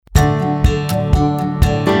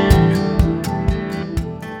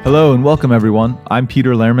Hello and welcome everyone. I'm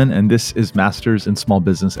Peter Lehrman and this is Masters in Small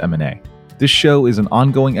Business M&A. This show is an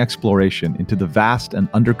ongoing exploration into the vast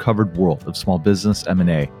and undercovered world of small business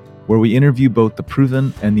M&A, where we interview both the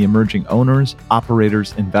proven and the emerging owners,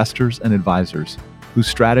 operators, investors, and advisors whose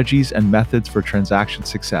strategies and methods for transaction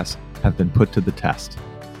success have been put to the test.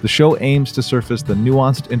 The show aims to surface the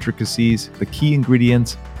nuanced intricacies, the key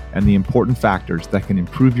ingredients, and the important factors that can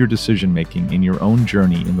improve your decision-making in your own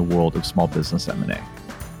journey in the world of small business M&A.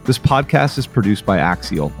 This podcast is produced by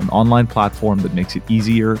Axial, an online platform that makes it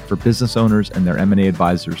easier for business owners and their M&A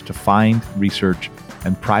advisors to find, research,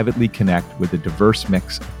 and privately connect with a diverse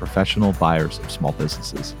mix of professional buyers of small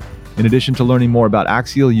businesses. In addition to learning more about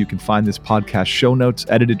Axial, you can find this podcast show notes,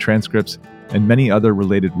 edited transcripts, and many other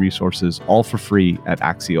related resources, all for free at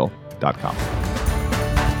axial.com.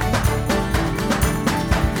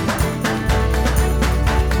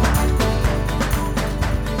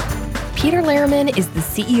 Peter Lehrman is the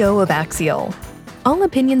CEO of Axial. All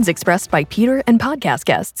opinions expressed by Peter and podcast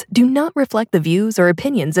guests do not reflect the views or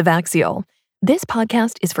opinions of Axial. This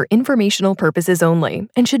podcast is for informational purposes only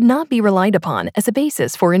and should not be relied upon as a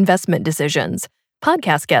basis for investment decisions.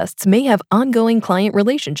 Podcast guests may have ongoing client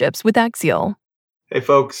relationships with Axial. Hey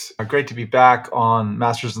folks, great to be back on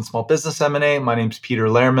Masters in Small Business M&A. My name's Peter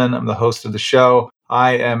Lehrman. I'm the host of the show.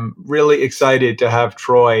 I am really excited to have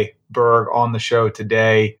Troy Berg on the show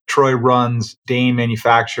today. Troy runs Dane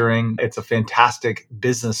Manufacturing. It's a fantastic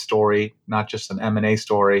business story, not just an M&A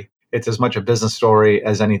story. It's as much a business story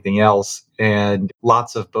as anything else, and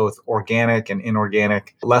lots of both organic and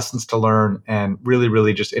inorganic lessons to learn, and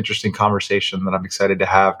really just interesting conversation that I'm excited to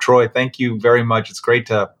have. Troy, thank you very much. It's great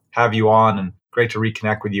to have you on and great to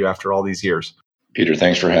reconnect with you after all these years. Peter,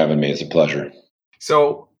 thanks for having me. It's a pleasure.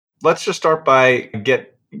 So let's just start by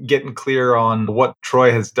getting clear on what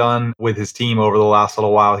Troy has done with his team over the last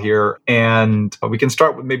little while here. And we can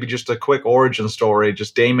start with maybe just a quick origin story,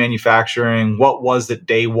 just Dane Manufacturing. What was it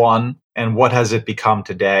day one and what has it become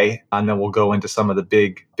today? And then we'll go into some of the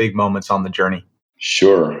big moments on the journey.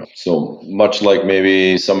 Sure. So much like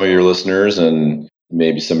maybe some of your listeners and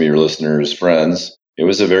maybe some of your listeners' friends, it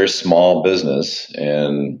was a very small business,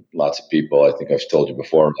 and lots of people, I think I've told you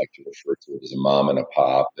before, like to refer to it as a mom and a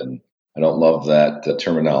pop. And I don't love that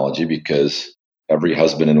terminology because every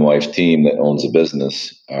husband and wife team that owns a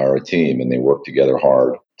business are a team and they work together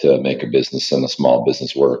hard to make a business and a small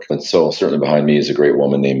business work. And so certainly behind me is a great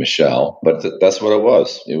woman named Michelle, but that's what it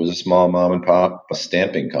was. It was a small mom and pop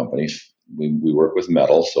stamping company. We work with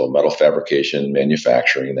metal, so metal fabrication,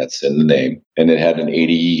 manufacturing, that's in the name. And it had an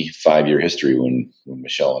 85-year history when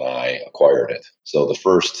Michelle and I acquired it. So the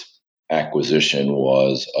first acquisition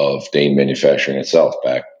was of Dane Manufacturing itself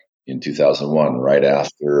back in 2001, right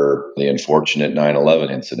after the unfortunate 9/11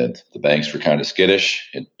 incident. The banks were kind of skittish.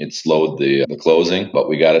 It slowed the closing, but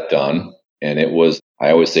we got it done. And it was,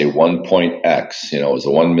 I always say 1.x, it was a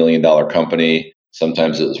 $1 million company.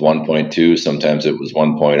 Sometimes it was 1.2, sometimes it was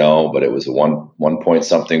 1.0, but it was a one point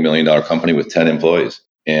something $1 million company with 10 employees.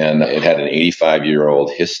 And it had an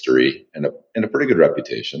 85-year-old history and a pretty good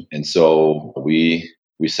reputation. And so we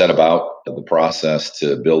set about the process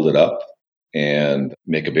to build it up and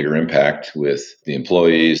make a bigger impact with the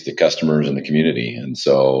employees, the customers, and the community. And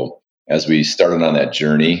so as we started on that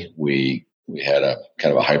journey, we had a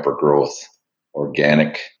kind of a hyper growth,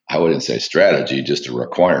 organic, I wouldn't say strategy, just a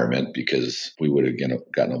requirement, because we would have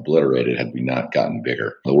gotten obliterated had we not gotten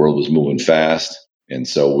bigger. The world was moving fast. And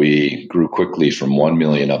so we grew quickly from 1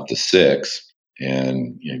 million up to 6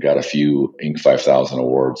 and got a few Inc. 5000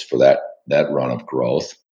 awards for that run of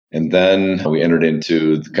growth. And then we entered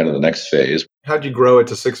into kind of the next phase. How'd you grow it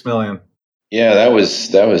to 6 million? Yeah, that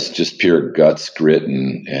was just pure guts, grit,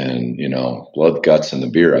 and blood, guts, and the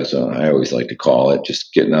beer, as I always like to call it,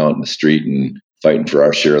 just getting out in the street and fighting for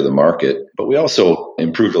our share of the market. But we also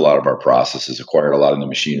improved a lot of our processes, acquired a lot of the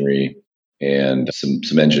machinery and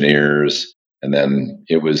some engineers. And then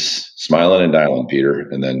it was smiling and dialing, Peter,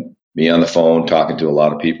 and then me on the phone talking to a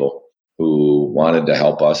lot of people who wanted to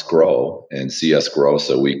help us grow and see us grow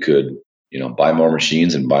so we could, buy more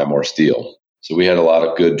machines and buy more steel. So we had a lot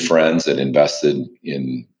of good friends that invested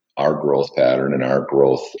in our growth pattern and our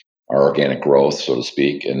growth, our organic growth, so to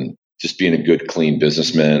speak, and just being a good, clean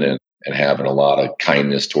businessman and having a lot of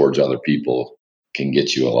kindness towards other people can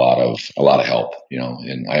get you a lot of help,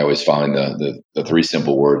 and I always find the 3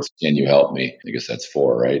 simple words, can you help me? I guess that's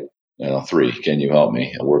 4, right? 3, can you help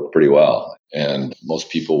me? It worked pretty well. And most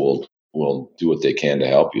people will do what they can to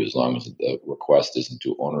help you as long as the request isn't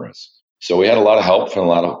too onerous. So we had a lot of help from a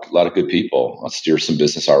lot of good people steer some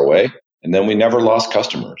business our way. And then we never lost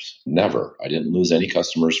customers. Never. I didn't lose any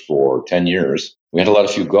customers for 10 years. We had to let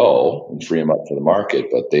a few go and free them up for the market,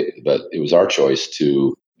 but it was our choice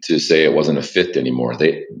to say it wasn't a fit anymore.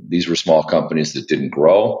 These were small companies that didn't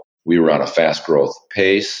grow. We were on a fast growth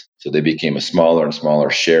pace, so they became a smaller and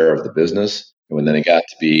smaller share of the business. And when then it got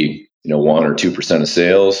to be 1 or 2% of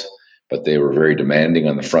sales, but they were very demanding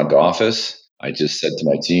on the front office, I just said to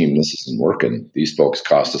my team, this isn't working. These folks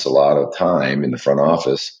cost us a lot of time in the front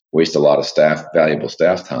office, waste a lot of valuable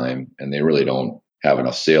staff time, and they really don't have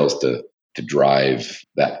enough sales to drive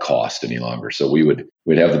that cost any longer. So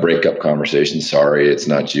we'd have the breakup conversation. Sorry, it's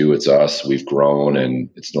not you, it's us. We've grown and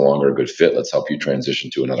it's no longer a good fit. Let's help you transition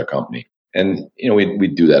to another company. And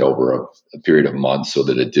we'd do that over a period of months so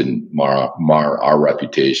that it didn't mar our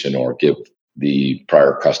reputation or give the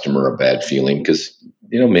prior customer a bad feeling, because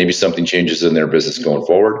maybe something changes in their business going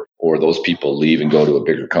forward, or those people leave and go to a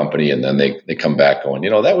bigger company, and then they come back going,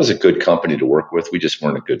 that was a good company to work with. We just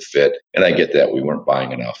weren't a good fit. And I get that we weren't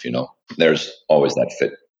buying enough. There's always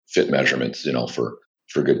that fit measurements,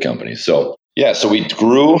 for good companies. So yeah, so we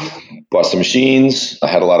grew, bought some machines. I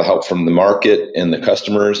had a lot of help from the market and the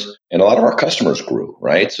customers, and a lot of our customers grew,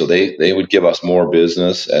 right? So they would give us more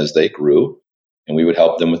business as they grew, and we would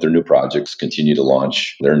help them with their new projects, continue to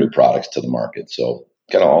launch their new products to the market. So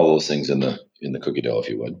kind of all those things in the cookie dough, if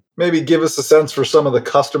you would. Maybe give us a sense for some of the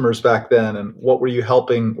customers back then, and what were you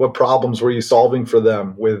helping, what problems were you solving for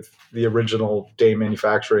them with the original Dane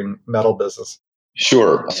Manufacturing metal business?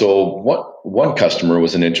 Sure. So one customer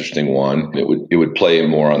was an interesting one. It would play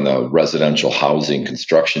more on the residential housing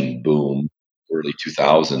construction boom, early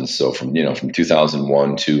 2000s. So from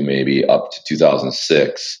 2001 to maybe up to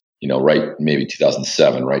 2006, right, maybe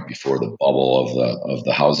 2007, right before the bubble of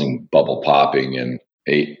the housing bubble popping, and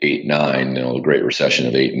 8, 9, the Great Recession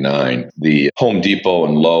of 8 and 9. The Home Depot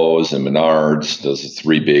and Lowe's and Menards, those are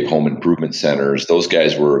three big home improvement centers. Those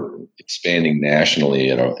guys were expanding nationally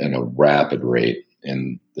at a rapid rate.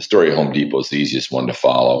 And the story of Home Depot is the easiest one to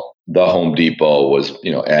follow. The Home Depot was,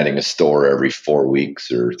 adding a store every 4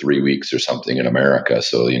 weeks or 3 weeks or something in America.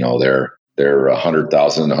 So, their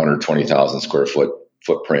 100,000, 120,000 square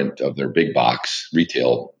footprint of their big box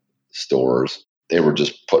retail stores, they were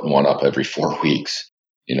just putting one up every 4 weeks.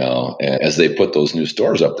 And as they put those new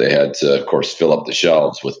stores up, they had to, of course, fill up the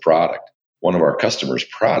shelves with product. One of our customers'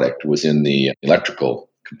 product was in the electrical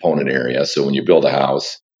component area. So when you build a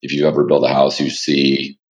house, if you ever build a house, you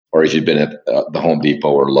see, or if you've been at the Home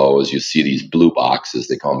Depot or Lowe's, you see these blue boxes,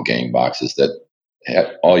 they call them gang boxes, that have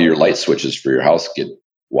all your light switches for your house get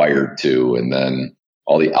wired to. And then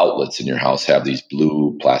all the outlets in your house have these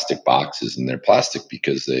blue plastic boxes, and they're plastic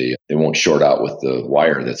because they won't short out with the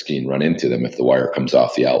wire that's getting run into them if the wire comes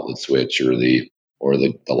off the outlet switch or the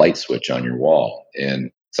light switch on your wall. And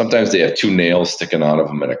sometimes they have two nails sticking out of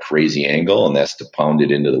them at a crazy angle, and that's to pound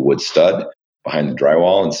it into the wood stud behind the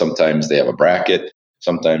drywall. And sometimes they have a bracket.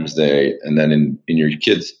 Sometimes and then in your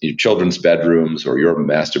children's bedrooms or your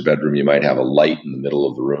master bedroom, you might have a light in the middle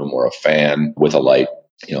of the room, or a fan with a light,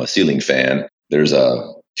 a ceiling fan. There's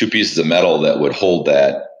two pieces of metal that would hold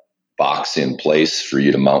that box in place for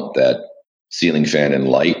you to mount that ceiling fan and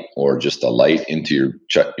light, or just a light into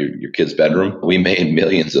your kid's bedroom. We made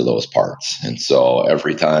millions of those parts. And so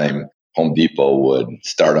every time Home Depot would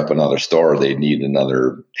start up another store, they'd need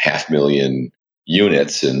another 500,000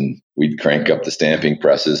 units, and we'd crank up the stamping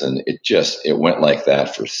presses, and it went like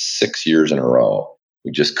that for 6 years in a row.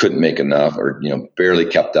 We just couldn't make enough, or barely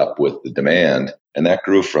kept up with the demand. And that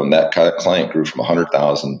client grew from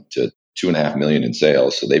 100,000 to 2.5 million in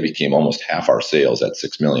sales. So they became almost half our sales at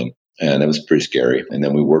 6 million. And it was pretty scary. And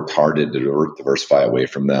then we worked hard to diversify away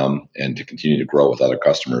from them and to continue to grow with other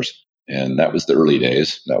customers. And that was the early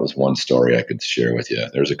days. That was one story I could share with you.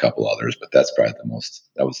 There's a couple others, but that's probably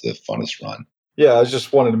that was the funnest run. Yeah, I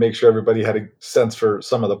just wanted to make sure everybody had a sense for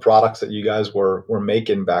some of the products that you guys were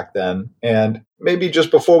making back then. And maybe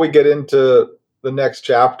just before we get into the next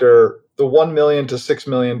chapter, the $1 million to $6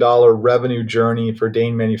 million revenue journey for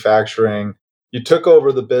Dane Manufacturing, you took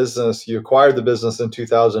over the business, you acquired the business in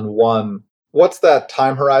 2001. What's that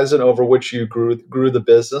time horizon over which you grew the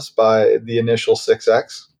business by the initial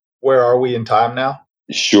 6X? Where are we in time now?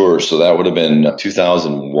 Sure. So that would have been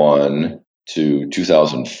 2001 to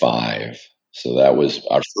 2005. So that was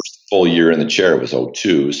our first full year in the chair was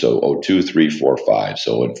 02. So 02, 3, 4, 5.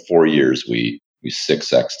 So in 4 years, we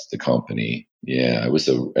 6X'd the company. Yeah, it was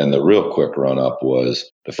and the real quick run up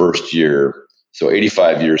was the first year. So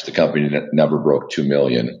 85 years, the company never broke 2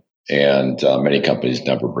 million. And many companies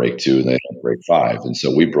never break 2, and they don't break 5. And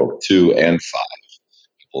so we broke 2 and 5.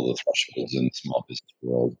 People, the thresholds in the small business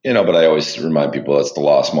world, but I always remind people that's the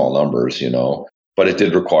law of small numbers, but it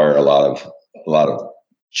did require a lot of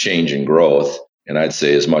change and growth. And I'd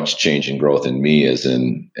say as much change and growth in me as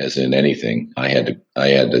in anything. I had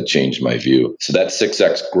to change my view. So that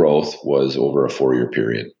 6x growth was over a 4-year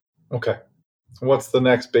period. Okay. What's the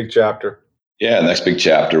next big chapter? Yeah, the next big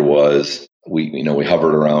chapter was we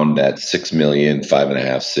hovered around that 6 million, 5.5,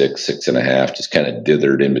 6.5, just kind of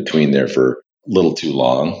dithered in between there for a little too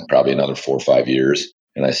long, probably another 4 or 5 years.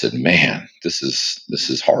 And I said, man, this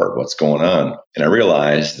is hard. What's going on? And I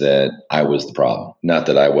realized that I was the problem. Not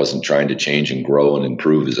that I wasn't trying to change and grow and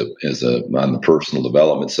improve on the personal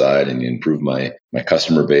development side and improve my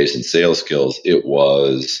customer base and sales skills. It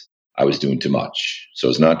was I was doing too much. So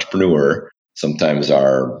as an entrepreneur, sometimes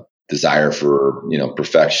our desire for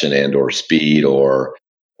perfection and or speed or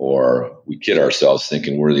we kid ourselves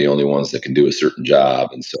thinking we're the only ones that can do a certain job,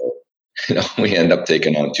 and so we end up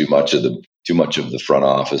taking on too much of the front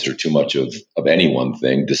office or too much of any one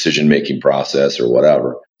thing, decision making process or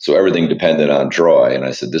whatever. So everything depended on Troy, and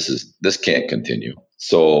I said this can't continue.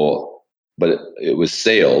 So but it was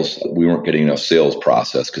sales. We weren't getting enough sales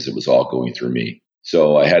process because it was all going through me.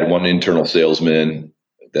 So I had one internal salesman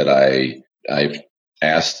that I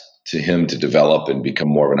asked to him to develop and become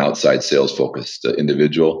more of an outside sales focused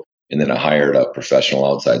individual. And then I hired a professional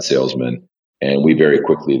outside salesman. And we very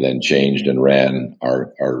quickly then changed and ran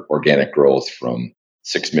our organic growth from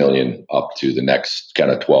 6 million up to the next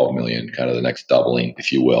kind of 12 million, kind of the next doubling,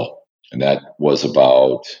 if you will. And that was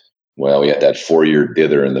about, we had that 4-year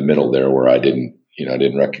dither in the middle there where I didn't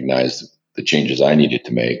recognize the changes I needed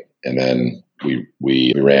to make. And then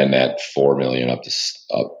we ran that 4 million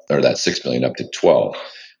or that 6 million up to 12.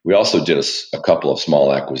 We also did a couple of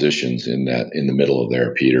small acquisitions in the middle of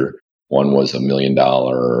there, Peter. One was $1 million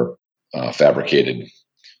fabricated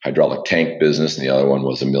hydraulic tank business, and the other one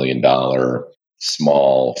was $1 million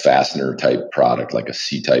small fastener type product, like a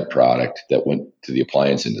C-type product that went to the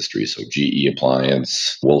appliance industry. So GE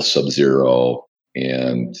Appliance, Wolf Sub-Zero,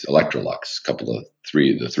 and Electrolux,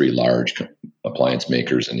 the three large appliance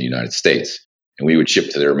makers in the United States. And we would ship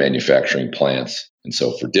to their manufacturing plants. And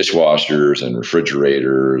so for dishwashers and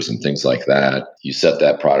refrigerators and things like that, you set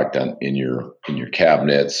that product in your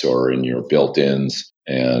cabinets or in your built-ins,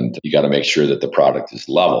 and you got to make sure that the product is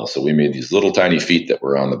level. So we made these little tiny feet that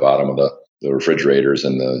were on the bottom of the refrigerators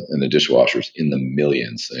and the dishwashers in the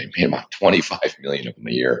millions. They made about 25 million of them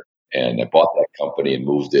a year. And I bought that company and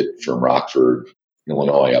moved it from Rockford,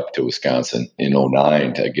 Illinois, up to Wisconsin in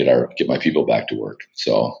 2009 to get my people back to work.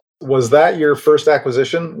 So was that your first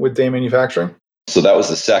acquisition with Dane Manufacturing? So that was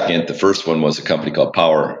the second. The first one was a company called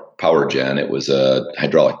PowerGen. It was a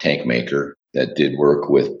hydraulic tank maker that did work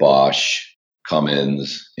with Bosch,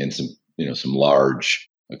 Cummins, and some large,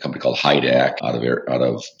 a company called Hydac out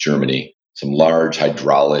of Germany, some large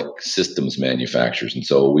hydraulic systems manufacturers. And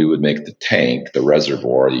so we would make the tank, the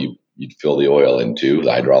reservoir that you'd fill the oil into,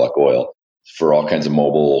 the hydraulic oil, for all kinds of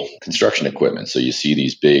mobile construction equipment. So you see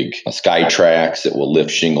these big sky tracks that will lift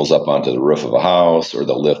shingles up onto the roof of a house, or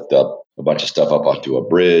they'll lift up a bunch of stuff up onto a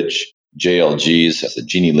bridge. JLG's, that's a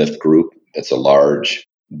Genie Lift Group. That's a large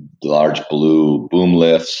blue boom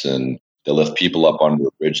lifts, and they'll lift people up onto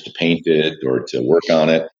a bridge to paint it or to work on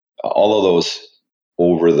it. All of those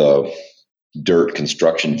over the dirt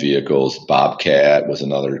construction vehicles. Bobcat was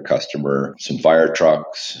another customer. Some fire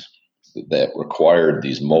trucks that required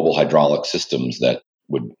these mobile hydraulic systems that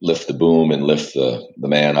would lift the boom and lift the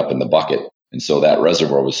man up in the bucket. And so that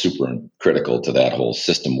reservoir was super critical to that whole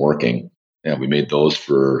system working. And we made those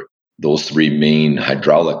for those three main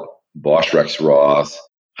hydraulic, Bosch Rexroth,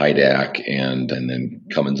 Hydac, and then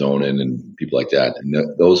Cummins Onan and people like that. And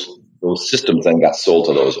those systems then got sold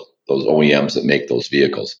to those OEMs that make those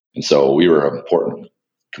vehicles. And so we were an important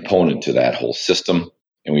component to that whole system,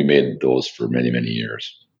 and we made those for many, many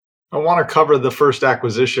years. I want to cover the first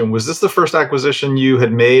acquisition. Was this the first acquisition you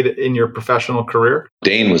had made in your professional career?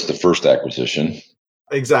 Dane was the first acquisition.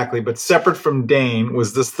 Exactly. But separate from Dane,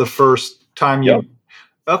 was this the first time you... Yep.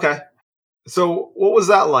 Okay. So what was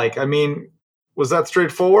that like? I mean, was that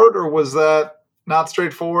straightforward or was that not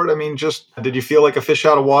straightforward? I mean, just did you feel like a fish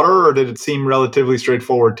out of water, or did it seem relatively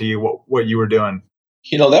straightforward to you what you were doing?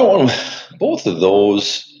 That one, both of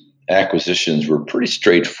those acquisitions were pretty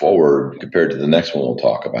straightforward compared to the next one we'll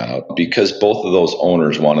talk about, because both of those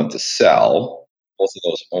owners wanted to sell. Both of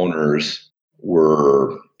those owners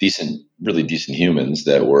were really decent humans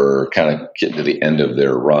that were kind of getting to the end of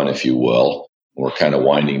their run, if you will, or kind of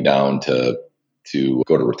winding down to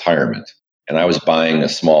go to retirement. And I was buying a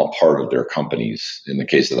small part of their companies. In the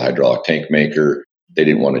case of the hydraulic tank maker, they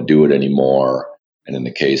didn't want to do it anymore. And in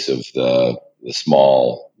the case of the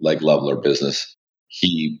small leg leveler business,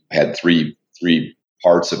 he had three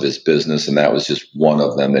parts of his business, and that was just one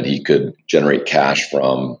of them that he could generate cash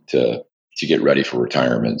from to get ready for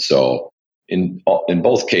retirement. So in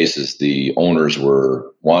both cases, the owners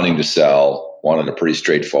were wanting to sell, wanted a pretty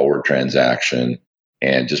straightforward transaction,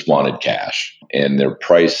 and just wanted cash. And their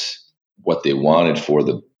price, what they wanted for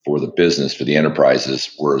the business, for the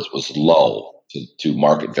enterprises, was low to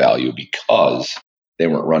market value because they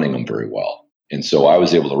weren't running them very well. And so I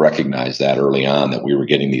was able to recognize that early on, that we were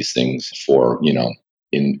getting these things for,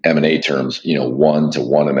 in M&A terms, 1 to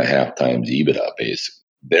 1.5 times EBITDA base,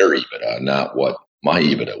 their EBITDA, not what my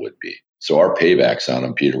EBITDA would be. So our paybacks on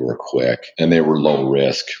them, Peter, were quick and they were low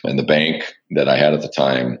risk. And the bank that I had at the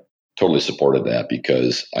time totally supported that,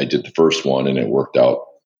 because I did the first one and it worked out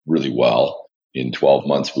really well. In 12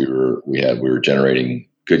 months, we were generating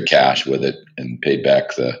good cash with it and paid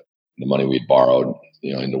back the money we'd borrowed,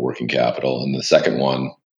 into working capital. And the second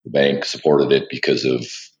one, the bank supported it because of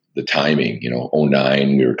the timing.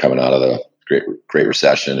 2009, we were coming out of the Great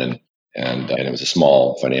Recession, and it was a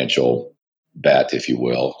small financial bet, if you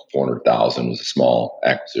will. $400,000 was a small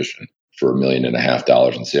acquisition for $1.5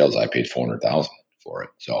 million in sales. I paid $400,000 for it.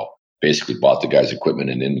 So basically bought the guy's equipment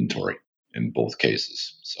and inventory in both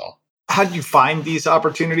cases. So how did you find these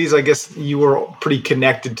opportunities? I guess you were pretty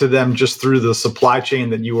connected to them just through the supply chain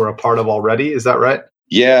that you were a part of already. Is that right?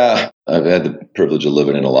 Yeah, I've had the privilege of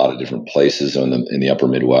living in a lot of different places in the upper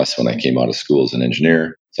Midwest when I came out of school as an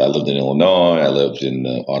engineer. So I lived in Illinois. I lived in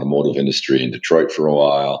the automotive industry in Detroit for a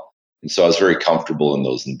while. And so I was very comfortable in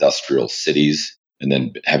those industrial cities. And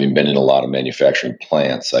then having been in a lot of manufacturing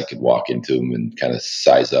plants, I could walk into them and kind of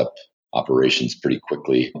size up operations pretty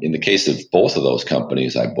quickly. In the case of both of those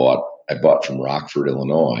companies, I bought from Rockford,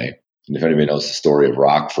 Illinois. And if anybody knows the story of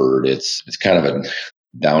Rockford, it's kind of a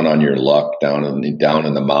down on your luck, down in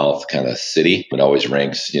the mouth kind of city. It always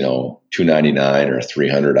ranks, 299 or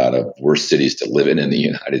 300 out of worst cities to live in the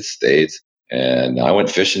United States. And I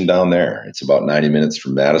went fishing down there. It's about 90 minutes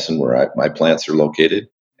from Madison, where my plants are located.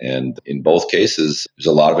 And in both cases, there's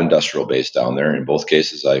a lot of industrial base down there. In both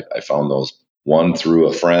cases, I found those, one through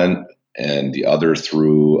a friend and the other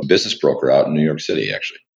through a business broker out in New York City,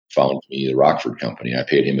 actually. Found me the Rockford company. I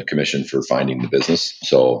paid him a commission for finding the business.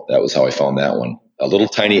 So that was how I found that one. A little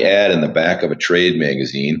tiny ad in the back of a trade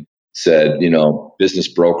magazine said, business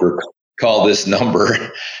broker, call this number.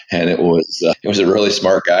 And it was a really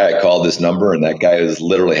smart guy. I called this number, and that guy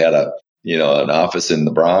literally had an office in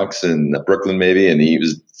the Bronx and Brooklyn maybe. And he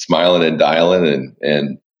was smiling and dialing,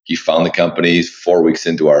 and he found the company 4 weeks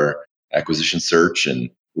into our acquisition search, and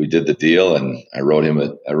we did the deal, and I wrote him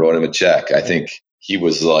a check. I think he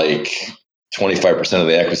was like 25% of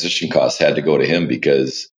the acquisition costs had to go to him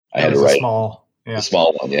because I had to write a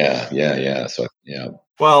small one. Yeah. So, yeah.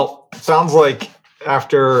 Well, sounds like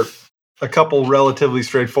after a couple relatively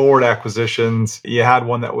straightforward acquisitions, you had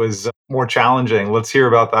one that was more challenging. Let's hear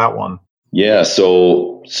about that one. Yeah.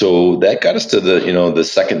 So that got us to the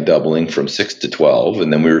second doubling from 6 to 12.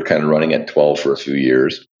 And then we were kind of running at 12 for a few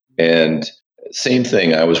years. And same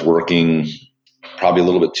thing. I was working probably a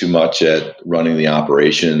little bit too much at running the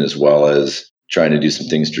operation as well as trying to do some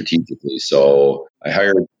things strategically. So I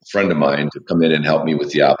hired a friend of mine to come in and help me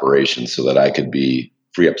with the operation so that I could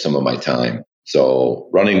free up some of my time. So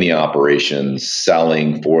running the operation,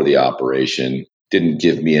 selling for the operation didn't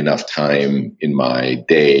give me enough time in my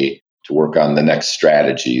day to work on the next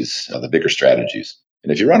strategies, the bigger strategies.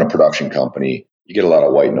 And if you run a production company, you get a lot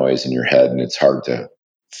of white noise in your head, and it's hard to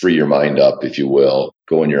free your mind up, if you will.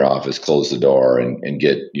 Go in your office, close the door, and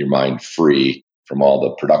get your mind free from all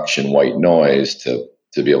the production white noise to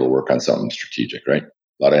be able to work on something strategic, right?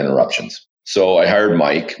 A lot of interruptions. So I hired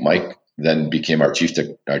Mike. Mike then became our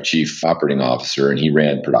chief operating officer, and he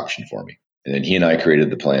ran production for me. And then he and I created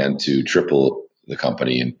the plan to triple the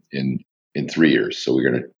company in 3 years. So we're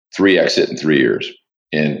going to 3x it in 3 years.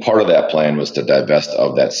 And part of that plan was to divest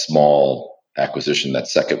of that small acquisition, the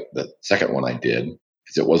second one I did,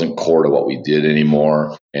 because it wasn't core to what we did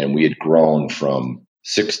anymore. And we had grown from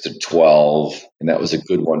 6 to 12, and that was a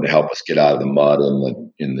good one to help us get out of the mud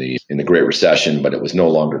in the Great Recession, but it was no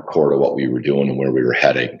longer core to what we were doing and where we were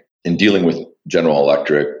heading. In dealing with General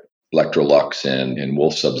Electric, Electrolux, and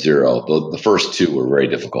Wolf Sub-Zero, the first two were very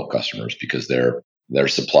difficult customers because their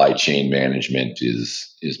supply chain management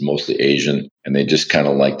is mostly Asian, and they just kind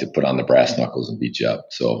of like to put on the brass knuckles and beat you up.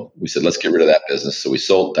 So we said, let's get rid of that business. So we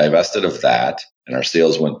divested of that, and our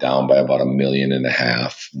sales went down by about $1.5 million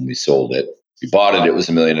when we sold it. We bought it, it was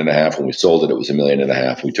 $1.5 million. When we sold it, it was $1.5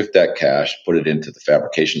 million. We took that cash, put it into the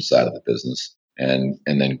fabrication side of the business, and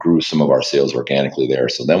then grew some of our sales organically there.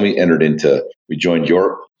 So then we joined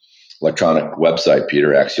York electronic website,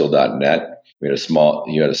 Peter, axial.net. You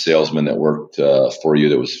had a salesman that worked for you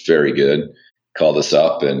that was very good, called us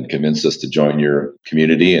up and convinced us to join your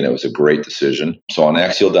community, and it was a great decision. So on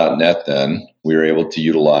axial.net, then we were able to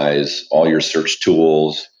utilize all your search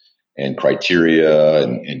tools and criteria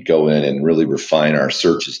and go in and really refine our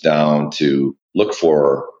searches down to look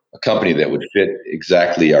for a company that would fit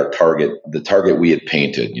exactly our target, the target we had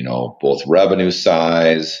painted, both revenue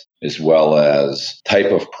size as well as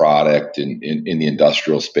type of product in the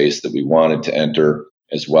industrial space that we wanted to enter,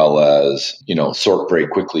 as well as, sort very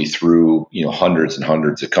quickly through, hundreds and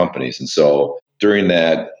hundreds of companies. And so during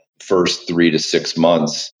that first 3 to 6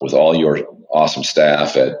 months with all your awesome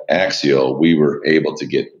staff at Axial, we were able to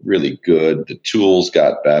get really good. The tools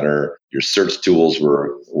got better. Your search tools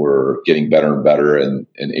were getting better and better and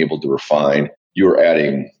able to refine. You were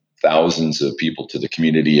adding thousands of people to the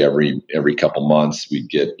community every couple months. We'd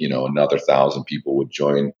get, another 1,000 people would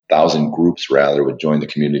join, 1,000 groups rather would join the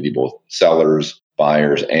community, both sellers,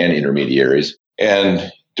 buyers, and intermediaries.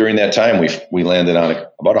 And during that time, we landed on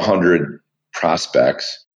about 100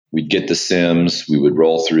 prospects. We'd get the SIMs, we would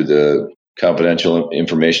roll through the confidential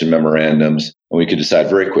information memorandums, and we could decide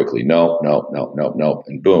very quickly, no.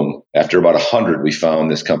 And boom, after about 100, we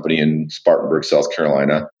found this company in Spartanburg, South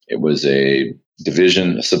Carolina. It was a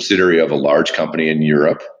a subsidiary of a large company in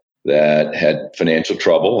Europe that had financial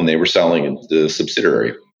trouble, and they were selling the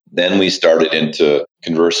subsidiary. Then we started into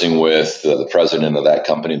conversing with the president of that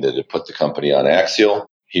company that had put the company on Axial.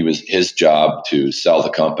 His job to sell the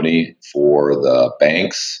company for the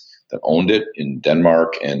banks that owned it in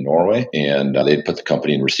Denmark and Norway, and they'd put the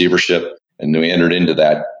company in receivership, and we entered into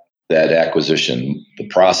that acquisition. The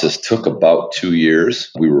process took about 2 years.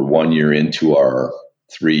 We were 1 year into our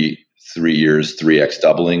 3 years,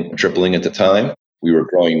 3x tripling at the time. We were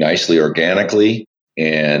growing nicely organically,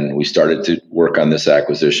 and we started to work on this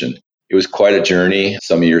acquisition. It was quite a journey.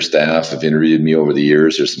 Some of your staff have interviewed me over the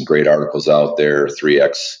years. There's some great articles out there,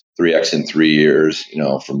 3x in 3 years,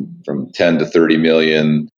 from 10 to 30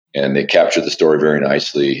 million. And they capture the story very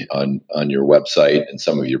nicely on your website and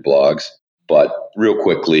some of your blogs. But real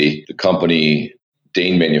quickly, the company,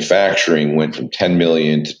 Dane Manufacturing, went from 10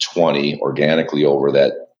 million to 20 organically over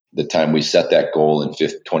the time we set that goal in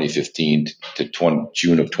 2015 to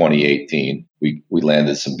June of 2018. We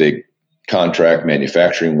landed some big contract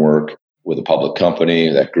manufacturing work with a public company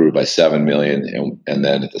that grew by 7 million. And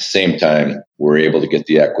then at the same time, we were able to get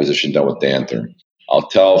the acquisition done with Dantherm. I'll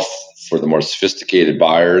tell for the more sophisticated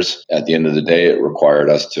buyers, at the end of the day, it required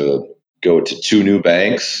us to go to 2 new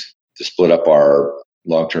banks to split up our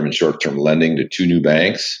long-term and short-term lending to 2 new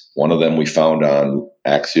banks. One of them we found on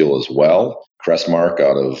Axial as well, Crestmark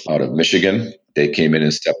out of Michigan. They came in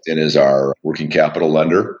and stepped in as our working capital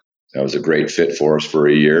lender. That was a great fit for us for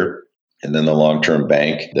a year. And then the long-term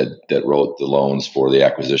bank that wrote the loans for the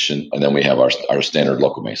acquisition. And then we have our standard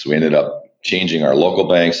local bank. So we ended up changing our local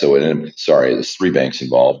bank. So there's 3 banks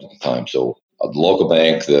involved at the time. So the local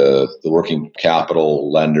bank, the working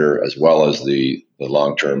capital lender, as well as the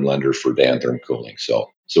long-term lender for Dantherm Cooling. So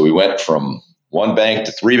we went from 1 bank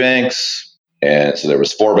to 3 banks. And so there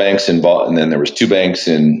was 4 banks involved, and then there was 2 banks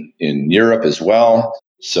in Europe as well.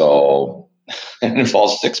 So it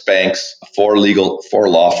involves 6 banks, 4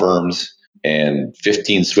 law firms, and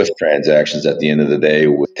 15 SWIFT transactions at the end of the day,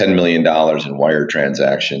 with $10 million in wire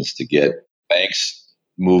transactions to get banks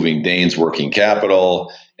moving Dane's working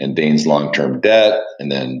capital and Dane's long-term debt,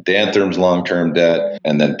 and then Dantherm's long-term debt,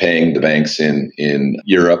 and then paying the banks in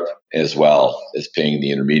Europe, as well as paying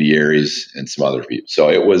the intermediaries and some other people. So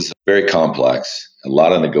it was very complex, a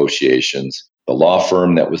lot of negotiations. The law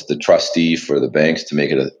firm that was the trustee for the banks to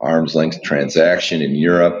make it an arm's length transaction in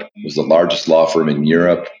Europe was the largest law firm in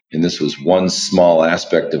Europe. And this was one small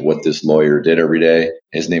aspect of what this lawyer did every day.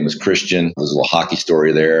 His name was Christian. There's a little hockey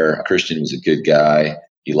story there. Christian was a good guy.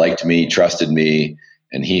 He liked me, trusted me,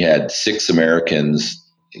 and he had 6 Americans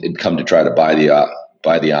that had come to try to buy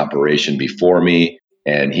the operation before me.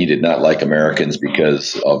 And he did not like Americans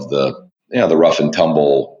because of the rough and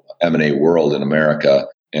tumble M&A world in America.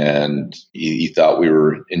 And he thought we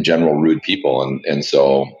were, in general, rude people. And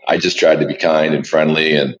so I just tried to be kind and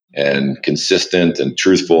friendly and consistent and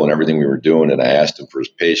truthful in everything we were doing. And I asked him for his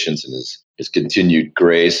patience and his continued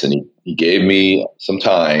grace. And he gave me some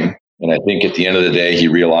time. And I think at the end of the day, he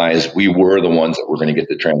realized we were the ones that were going to get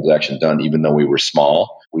the transaction done, even though we were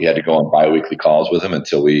small. We had to go on biweekly calls with him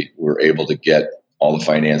until we were able to get all the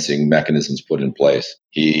financing mechanisms put in place.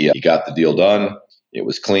 He got the deal done. It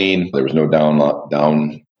was clean. There was no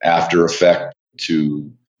down after effect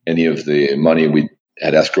to any of the money we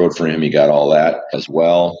had escrowed for him. He got all that as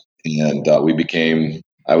well. And we became,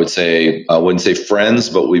 I would say, I wouldn't say friends,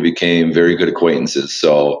 but we became very good acquaintances.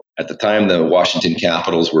 So at the time, the Washington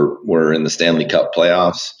Capitals were in the Stanley Cup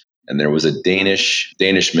playoffs. And there was a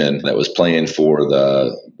Danishman that was playing for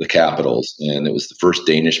the Capitals, and it was the first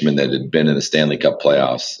Danishman that had been in the Stanley Cup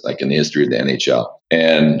playoffs, like in the history of the NHL.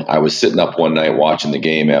 And I was sitting up one night watching the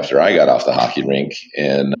game after I got off the hockey rink,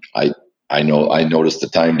 and I noticed the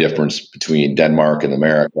time difference between Denmark and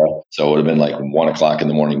America. So it would have been like 1 o'clock in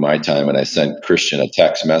the morning my time, and I sent Christian a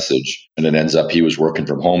text message, and it ends up he was working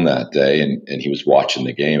from home that day, and he was watching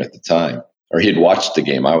the game at the time. Or he had watched the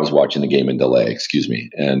game. I was watching the game in delay, excuse me.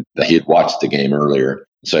 And he had watched the game earlier.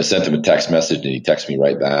 So I sent him a text message and he texted me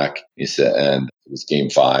right back. He said, and it was game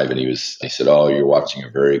 5. And he said, "Oh, you're watching a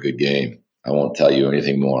very good game. I won't tell you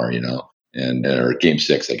anything more, or game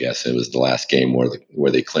 6, I guess. It was the last game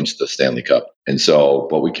where they clinched the Stanley Cup. And so,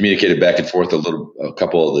 but we communicated back and forth a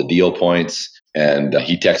couple of the deal points. And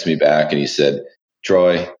he texted me back and he said,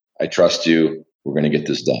 "Troy, I trust you. We're going to get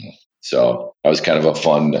this done." So that was kind of a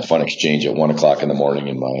fun exchange at 1 o'clock in the morning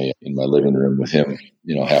in my living room with him,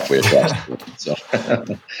 halfway across. So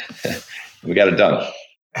we got it done.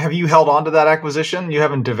 Have you held on to that acquisition? You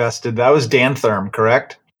haven't divested. That was Dantherm,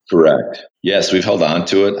 correct? Correct. Yes, we've held on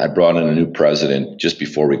to it. I brought in a new president just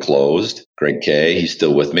before we closed, Greg Kay. He's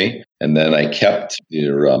still with me. And then I kept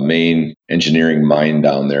their main engineering mind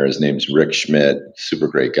down there. His name's Rick Schmidt, super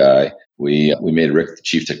great guy. We made Rick the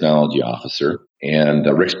chief technology officer. And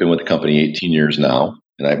Rick's been with the company 18 years now.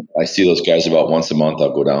 And I see those guys about once a month.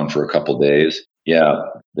 I'll go down for a couple of days. Yeah,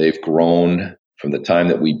 they've grown from the time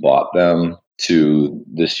that we bought them to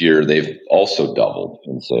this year. They've also doubled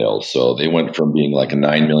in sales. So they went from being like a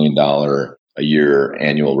 $9 million a year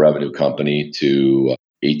annual revenue company to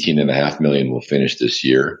 $18.5 million will finish this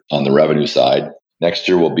year on the revenue side. Next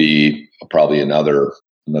year will be probably another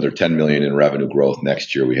 10 million in revenue growth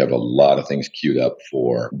next year. We have a lot of things queued up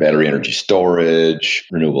for battery energy storage,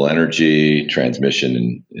 renewable energy,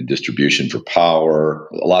 transmission and distribution for power,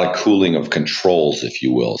 a lot of cooling of controls, if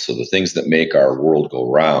you will. So the things that make our world go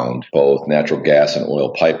round, both natural gas and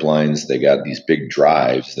oil pipelines, they got these big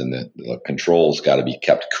drives, and the controls got to be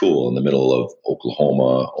kept cool in the middle of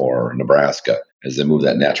Oklahoma or Nebraska as they move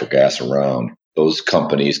that natural gas around. Those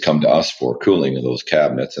companies come to us for cooling of those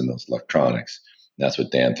cabinets and those electronics. That's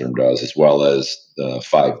what Dantherm does, as well as the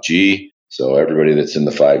 5G. So everybody that's in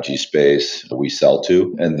the 5G space, we sell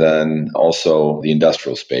to. And then also the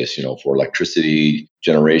industrial space, for electricity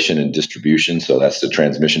generation and distribution. So that's the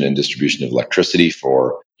transmission and distribution of electricity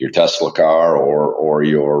for your Tesla car or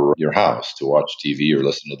your house to watch TV or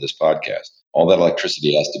listen to this podcast. All that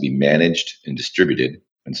electricity has to be managed and distributed.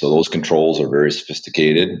 And so those controls are very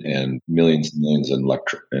sophisticated, and millions and millions in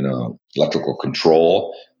electrical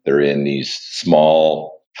control. They're in these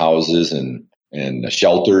small houses and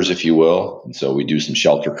shelters, if you will. And so we do some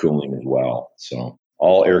shelter cooling as well. So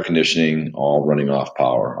all air conditioning, all running off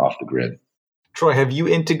power, off the grid. Troy, have you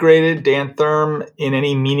integrated Dantherm in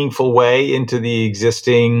any meaningful way into the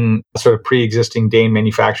existing, sort of pre-existing Dane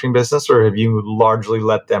manufacturing business, or have you largely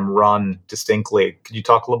let them run distinctly? Could you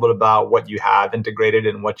talk a little bit about what you have integrated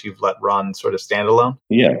and what you've let run sort of standalone?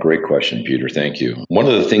 Yeah, great question, Peter. Thank you. One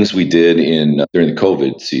of the things we did during the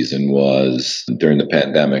COVID season was during the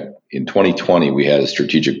pandemic. In 2020, we had a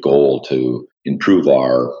strategic goal to improve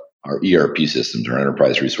our ERP systems, our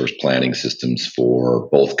enterprise resource planning systems for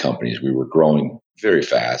both companies. We were growing very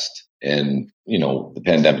fast, and the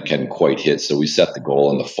pandemic hadn't quite hit. So we set the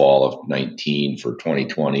goal in the fall of 19 for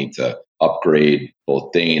 2020 to upgrade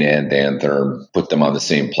both Dane and Dantherm, put them on the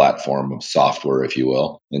same platform of software, if you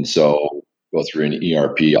will. And so go through an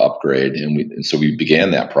ERP upgrade, and so we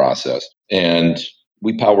began that process. And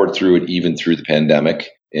we powered through it even through the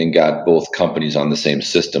pandemic, and got both companies on the same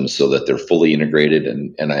system so that they're fully integrated.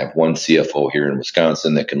 And I have one CFO here in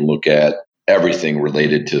Wisconsin that can look at everything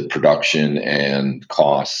related to production and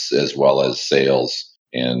costs, as well as sales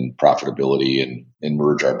and profitability, and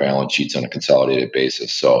merge our balance sheets on a consolidated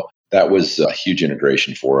basis. So that was a huge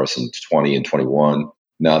integration for us in 20 and 21.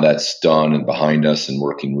 Now that's done and behind us and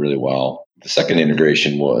working really well. The second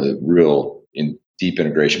integration was deep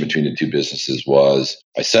integration between the two businesses was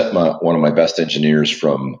I sent one of my best engineers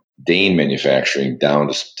from Dane Manufacturing down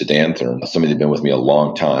to Dantherm, somebody that's been with me a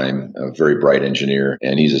long time, a very bright engineer,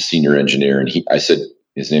 and he's a senior engineer. And I said,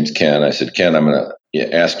 his name's Ken. I said, Ken, I'm going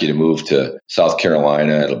to ask you to move to South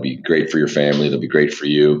Carolina. It'll be great for your family. It'll be great for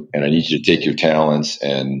you. And I need you to take your talents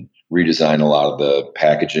and redesign a lot of the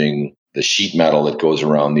packaging, the sheet metal that goes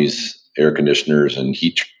around these air conditioners and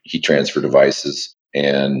heat transfer devices,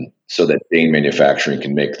 and so that Dane Manufacturing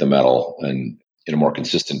can make the metal and in a more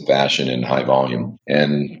consistent fashion in high volume.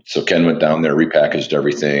 And so Ken went down there, repackaged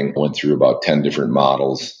everything, went through about 10 different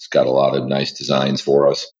models. It's got a lot of nice designs for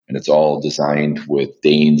us. And it's all designed with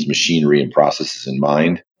Dane's machinery and processes in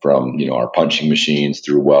mind, from our punching machines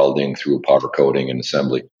through welding, through powder coating and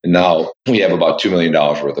assembly. And now we have about $2 million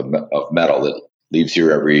worth of metal that leaves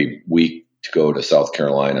here every week to go to South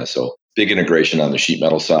Carolina. So big integration on the sheet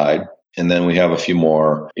metal side. And then we have a few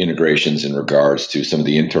more integrations in regards to some of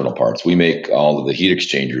the internal parts. We make all of the heat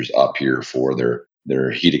exchangers up here for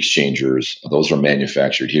their heat exchangers. Those are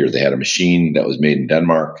manufactured here. They had a machine that was made in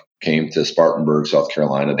Denmark, came to Spartanburg, South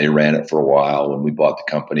Carolina. They ran it for a while. When we bought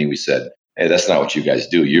the company, we said, hey, that's not what you guys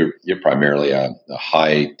do. You're primarily a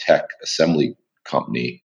high-tech assembly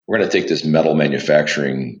company. We're going to take this metal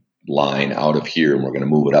manufacturing line out of here and we're going to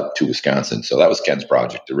move it up to Wisconsin. So that was Ken's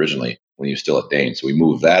project originally when he was still at Dane. So we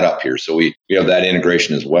moved that up here. So we have that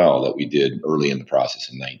integration as well that we did early in the process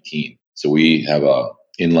in 19. So we have a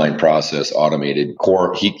inline process, automated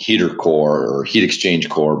core, heater core or heat exchange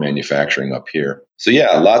core manufacturing up here. So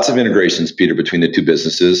yeah, lots of integrations, Peter, between the two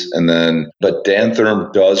businesses. But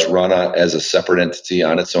Dantherm does run as a separate entity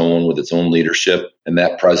on its own with its own leadership. And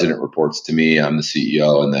that president reports to me. I'm the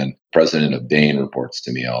CEO. And then president of Dane reports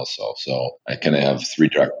to me also. So I kind of have 3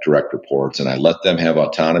 direct reports, and I let them have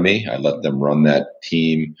autonomy. I let them run that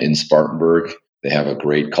team in Spartanburg. They have a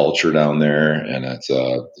great culture down there, and it's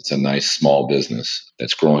a nice small business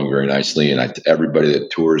that's growing very nicely. And everybody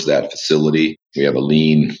that tours that facility, we have a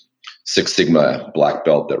lean Six Sigma black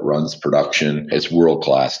belt that runs production. It's world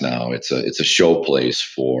class now. It's a show place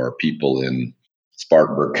for people in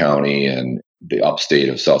Spartanburg County and the upstate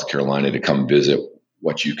of South Carolina to come visit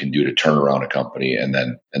what you can do to turn around a company and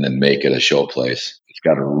then make it a show place. It's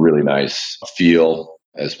got a really nice feel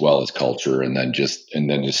as well as culture, and then just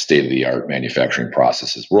state of the art manufacturing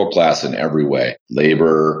processes, world class in every way.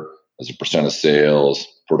 Labor as a percent of sales,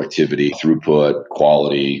 productivity, throughput,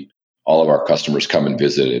 quality. All of our customers come and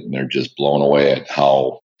visit it, and they're just blown away at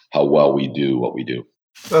how well we do what we do.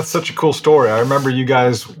 That's such a cool story. I remember you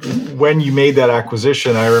guys, when you made that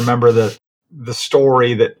acquisition, I remember that the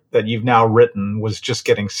story that you've now written was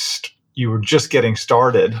you were just getting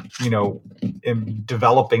started, in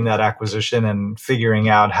developing that acquisition and figuring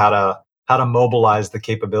out how to mobilize the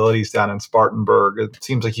capabilities down in Spartanburg. It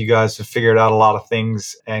seems like you guys have figured out a lot of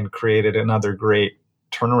things and created another great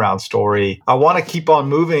turnaround story. I want to keep on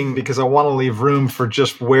moving because I want to leave room for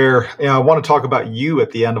just where, I want to talk about you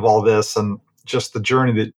at the end of all this and just the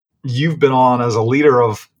journey that you've been on as a leader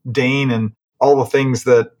of Dane and all the things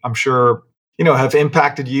that I'm sure have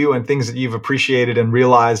impacted you and things that you've appreciated and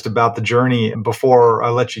realized about the journey before I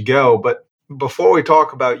let you go. But before we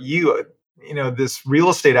talk about you, this real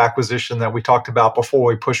estate acquisition that we talked about before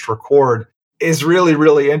we pushed record is really,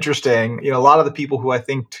 really interesting. A lot of the people who I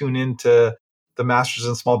think tune into the Masters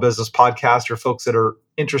in Small Business podcast are folks that are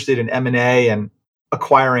interested in M&A and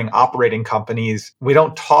acquiring operating companies. We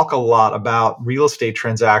don't talk a lot about real estate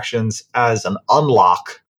transactions as an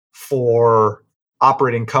unlock for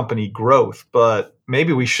operating company growth, but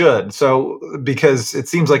maybe we should. So, because it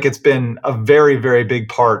seems like it's been a very, very big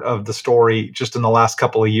part of the story just in the last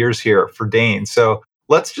couple of years here for Dane. So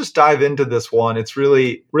let's just dive into this one. It's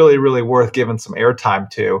really, really, really worth giving some airtime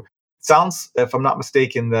to. It sounds, if I'm not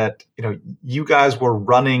mistaken, that you guys were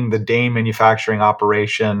running the Dane manufacturing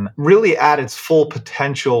operation really at its full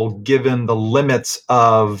potential, given the limits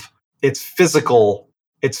of its physical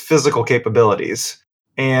capabilities.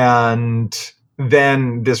 And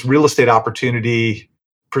then this real estate opportunity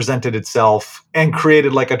presented itself and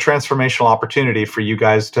created like a transformational opportunity for you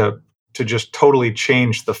guys to just totally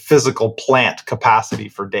change the physical plant capacity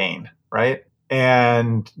for Dane, right?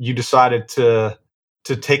 And you decided to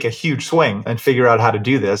take a huge swing and figure out how to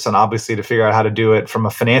do this, and obviously to figure out how to do it from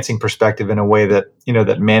a financing perspective in a way that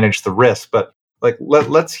that managed the risk. But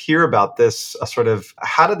let's hear about this. Sort of,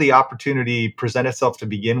 how did the opportunity present itself to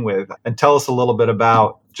begin with, and tell us a little bit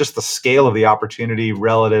about just the scale of the opportunity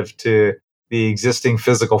relative to the existing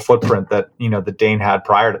physical footprint that that Dane had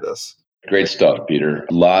prior to this. Great stuff, Peter.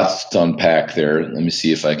 Lots to unpack there. Let me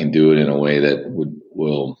see if I can do it in a way that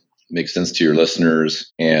will make sense to your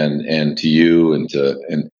listeners and to you, and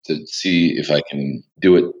to see if I can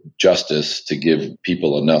do it justice to give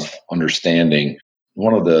people enough understanding.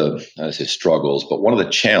 One of the, I say struggles, but one of the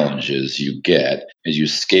challenges you get as you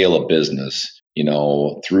scale a business,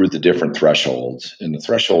 through the different thresholds. And the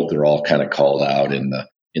thresholds are all kind of called out in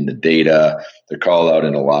the data. They're called out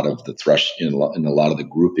in a lot of the in a lot of the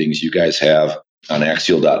groupings you guys have on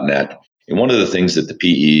Axial.net. And one of the things that the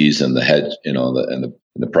PEs and the hedge, and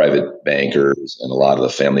the private bankers and a lot of the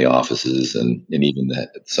family offices and even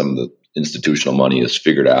some of the institutional money has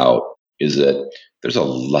figured out is that there's a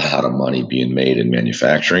lot of money being made in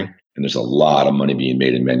manufacturing, and there's a lot of money being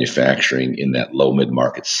made in manufacturing in that low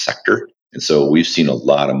mid-market sector. And so we've seen a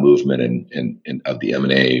lot of movement in of the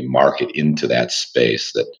M&A market into that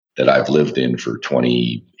space that I've lived in for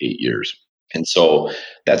 28 years. And so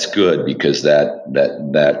that's good because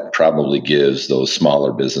that probably gives those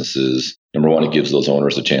smaller businesses, number one, it gives those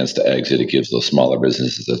owners a chance to exit. It gives those smaller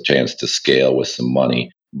businesses a chance to scale with some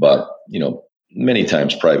money. But, many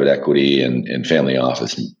times private equity and family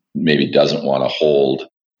office maybe doesn't want to hold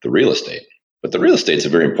the real estate. But the real estate is a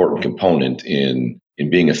very important component in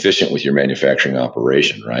being efficient with your manufacturing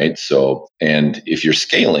operation, right? So, and if you're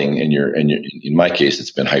scaling and you're in my case,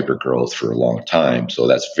 it's been hyper growth for a long time. So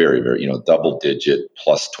that's very, very, double digit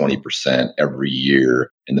plus 20% every year.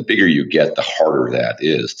 And the bigger you get, the harder that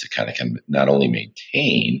is to kind of not only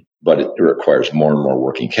maintain, but it requires more and more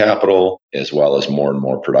working capital as well as more and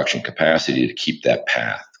more production capacity to keep that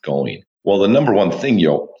path going. Well, the number one thing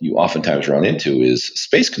you oftentimes run into is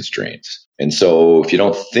space constraints. And so if you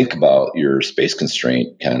don't think about your space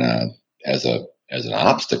constraint kind of as an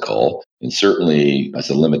obstacle, and certainly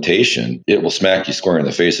as a limitation, it will smack you square in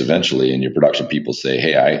the face eventually. And your production people say,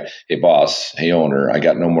 hey boss, hey owner, I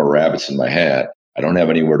got no more rabbits in my hat. I don't have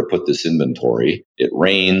anywhere to put this inventory. It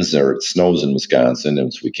rains or it snows in Wisconsin,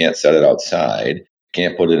 and so we can't set it outside.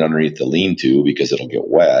 Can't put it underneath the lean-to because it'll get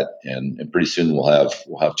wet, and pretty soon we'll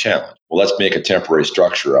have challenge. Well, let's make a temporary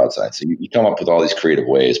structure outside. So you come up with all these creative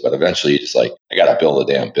ways, but eventually you're just like, I got to build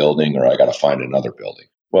a damn building, or I got to find another building.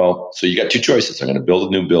 Well, so you got two choices. I'm going to build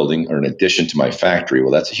a new building or an addition to my factory.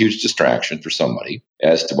 Well, that's a huge distraction for somebody,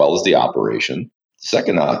 as well as the operation. The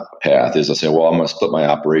second path is I say, well, I'm going to split my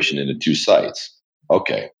operation into two sites.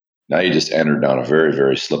 Okay, now you just entered down a very,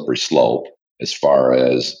 very slippery slope as far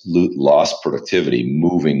as lost productivity,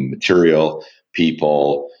 moving material,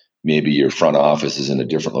 people. Maybe your front office is in a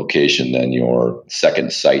different location than your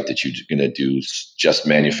second site that you're going to do just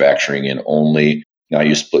manufacturing in only. Now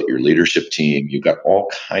you split your leadership team. You've got all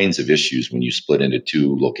kinds of issues when you split into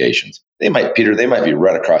two locations. They might be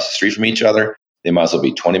right across the street from each other. They might as well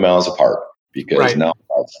be 20 miles apart because now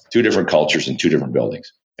we have two different cultures in two different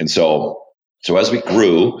buildings. And so as we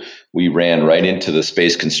grew, we ran right into the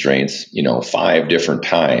space constraints, 5 different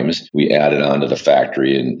times we added on to the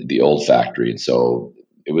factory and the old factory. And so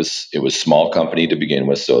it was small company to begin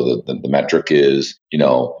with. So the metric is,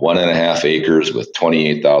 1.5 acres with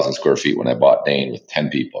 28,000 square feet when I bought Dane with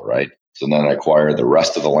 10 people, right? So then I acquired the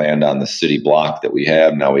rest of the land on the city block that we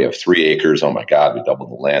have. Now we have 3 acres. Oh my God, we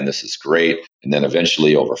doubled the land. This is great. And then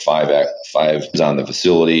eventually over 5 is on the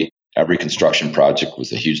facility. Every construction project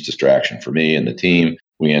was a huge distraction for me and the team.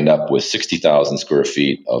 We end up with 60,000 square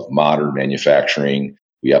feet of modern manufacturing.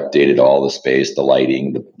 We updated all the space, the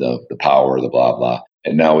lighting, the power, the blah blah.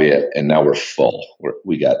 And now we're full.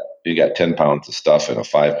 We got 10 pounds of stuff in a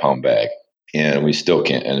 5-pound bag, and we still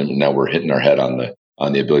can't. And now we're hitting our head on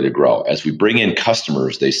the ability to grow. As we bring in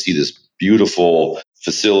customers, they see this beautiful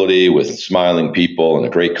facility with smiling people and a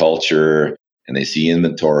great culture. And they see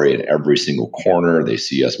inventory in every single corner. They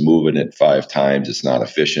see us moving it 5 times. It's not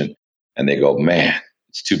efficient. And they go, man,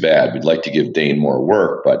 it's too bad. We'd like to give Dane more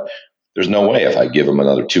work, but there's no way if I give them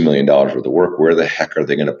another $2 million worth of work, where the heck are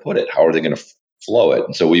they going to put it? How are they going to flow it?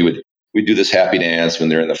 And so we do this happy dance when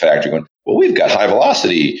they're in the factory going, well, we've got high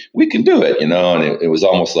velocity. We can do it, and it was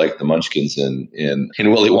almost like the munchkins in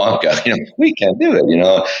Willy Wonka, we can do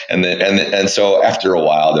it, and so after a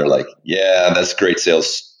while, they're like, yeah, that's great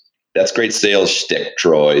sales. That's great sales shtick,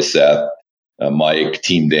 Troy, Seth, Mike,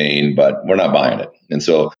 Team Dane, but we're not buying it. And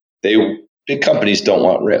so big companies don't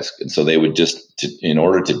want risk. And so they would in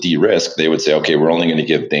order to de-risk, they would say, okay, we're only going to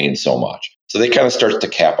give Dane so much. So they kind of start to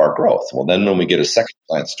cap our growth. Well, then when we get a second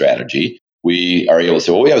plant strategy, we are able to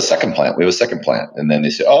say, well, we have a second plant. And then they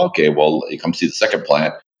say, oh, okay, well, you come see the second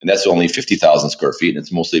plant. And that's only 50,000 square feet. And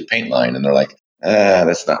it's mostly a paint line. And they're like,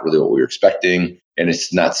 that's not really what we were expecting. And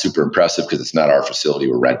it's not super impressive because it's not our facility.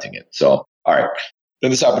 We're renting it. So, all right.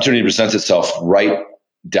 Then this opportunity presents itself right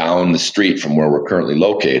down the street from where we're currently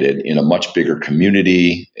located in a much bigger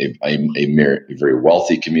community, a very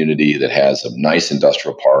wealthy community that has a nice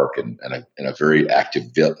industrial park and a very active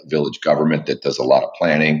village government that does a lot of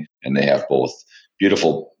planning. And they have both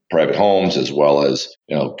beautiful private homes as well as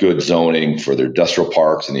good zoning for their industrial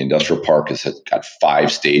parks. And the industrial park has got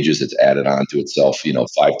 5 stages. It's added on to itself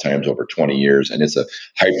 5 times over 20 years, and it's a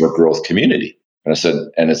hyper growth community. And I said,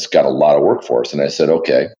 and it's got a lot of workforce. And I said,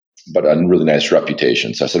 okay, but a really nice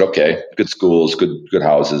reputation. So I said, okay, good schools, good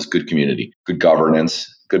houses, good community, good governance,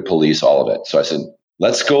 good police, all of it. So I said,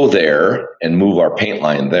 let's go there and move our paint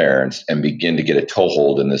line there and begin to get a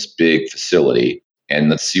toehold in this big facility. And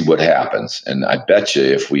let's see what happens. And I bet you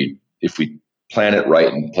if we if we plan it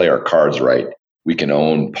right and play our cards right, we can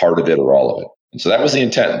own part of it or all of it. And so that was the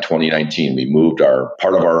intent in 2019. We moved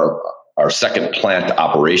part of our second plant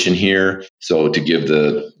operation here. So to give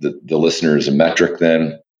the listeners a metric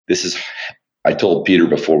then, I told Peter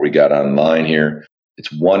before we got online here,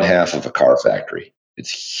 it's one half of a car factory.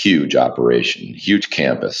 It's a huge operation, huge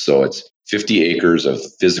campus. So it's 50 acres of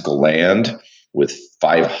physical land with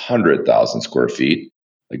 500,000 square feet.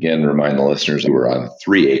 Again, remind the listeners we were on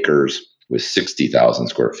 3 acres with 60,000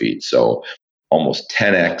 square feet. So almost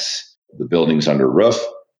 10x the buildings under roof,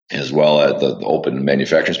 as well as the open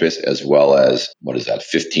manufacturing space, as well as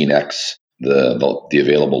 15x the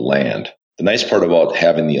available land. The nice part about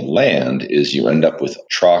having the land is you end up with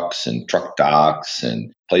trucks and truck docks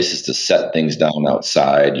and places to set things down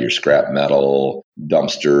outside, your scrap metal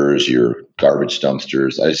dumpsters, your garbage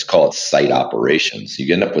dumpsters. I just call it site operations.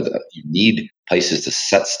 You end up with you need places to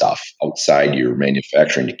set stuff outside your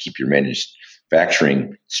manufacturing to keep your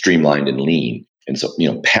manufacturing streamlined and lean. And so,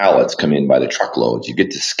 pallets come in by the truckloads. You get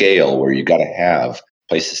to scale where you got to have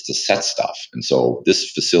places to set stuff. And so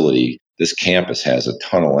this facility, this campus has a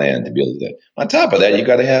ton of land to be able to do. On top of that, you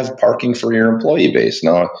got to have parking for your employee base.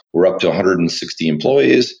 Now we're up to 160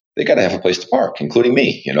 employees. They got to have a place to park, including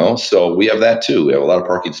me, So we have that too. We have a lot of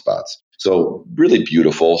parking spots. So really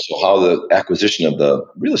beautiful. So how the acquisition of the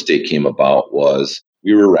real estate came about was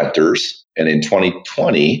we were renters. And in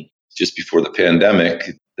 2020, just before the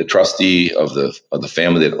pandemic, the trustee of the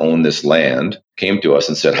family that owned this land came to us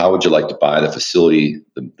and said, how would you like to buy the facility,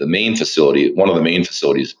 the main facility, one of the main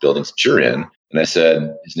facilities buildings that you're in? And I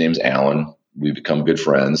said, his name's Alan. We've become good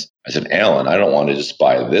friends. I said, Alan, I don't want to just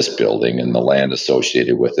buy this building and the land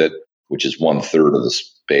associated with it, which is 1/3 of the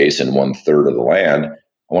space and 1/3 of the land.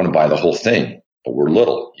 I want to buy the whole thing, but we're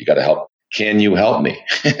little. You got to help. Can you help me?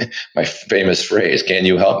 My famous phrase, can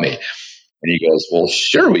you help me? And he goes, well,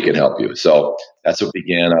 sure, we can help you. So that's what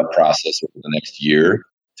began a process over the next year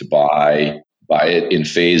to buy it in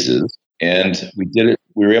phases. And we did it.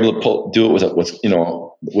 We were able to do it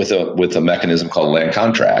with a mechanism called a land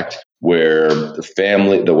contract, where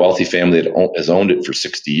the wealthy family that has owned it for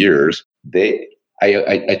 60 years,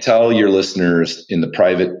 I tell your listeners in the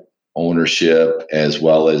private ownership, as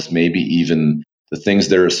well as maybe even the things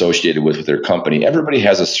they're associated with their company, everybody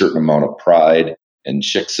has a certain amount of pride and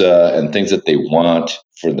shiksa and things that they want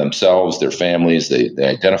for themselves, their families. They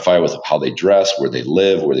identify with how they dress, where they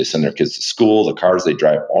live, where they send their kids to school, the cars they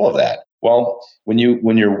drive, all of that. Well, when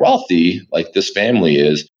you're wealthy, like this family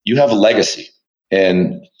is, you have a legacy.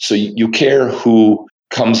 And so you care who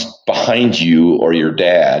comes behind you or your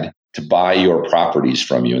dad to buy your properties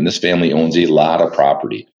from you. And this family owns a lot of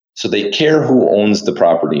property. So they care who owns the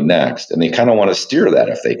property next. And they kind of want to steer that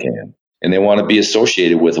if they can. And they want to be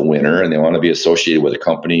associated with a winner, and they want to be associated with a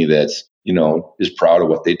company that's, is proud of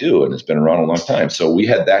what they do and has been around a long time. So we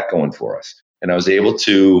had that going for us. And I was able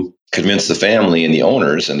to convince the family and the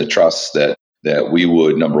owners and the trusts that we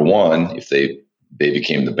would, number one, if they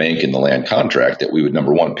became the bank in the land contract, that we would,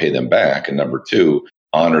 number one, pay them back, and number two,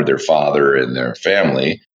 honor their father and their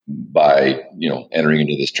family by, entering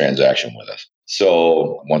into this transaction with us.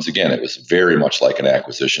 So once again, it was very much like an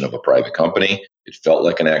acquisition of a private company. It felt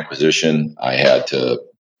like an acquisition. I had to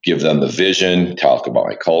give them the vision, talk about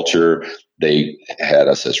my culture. They had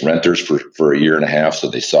us as renters for a year and a half, so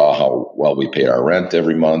they saw how well we paid our rent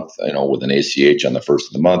every month, with an ACH on the first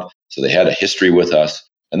of the month. So they had a history with us.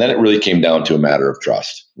 And then it really came down to a matter of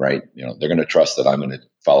trust, right? They're going to trust that I'm going to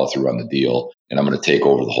follow through on the deal and I'm going to take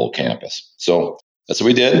over the whole campus. So that's what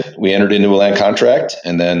we did. We entered into a land contract,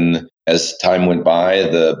 and then as time went by,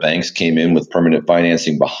 the banks came in with permanent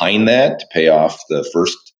financing behind that to pay off the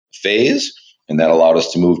first phase, and that allowed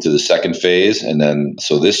us to move to the second phase. And then,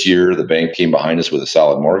 so this year, the bank came behind us with a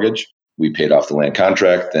solid mortgage. We paid off the land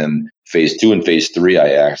contract. Then phase 2 and phase 3,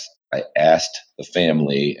 I asked the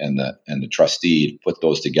family and the trustee to put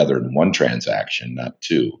those together in one transaction, not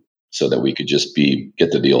two, so that we could just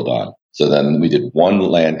get the deal done. So then we did one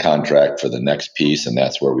land contract for the next piece, and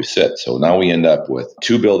that's where we sit. So now we end up with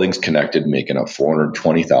 2 buildings connected, making up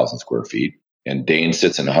 420,000 square feet. And Dane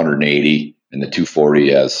sits in 180, and the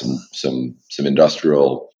 240 has some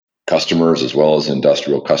industrial customers as well as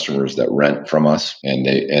industrial customers that rent from us. And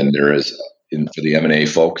there is, for the M&A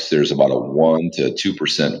folks, there's about a 1% to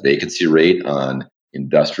 2% vacancy rate on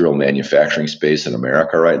industrial manufacturing space in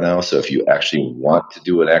America right now. So if you actually want to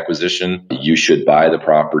do an acquisition, you should buy the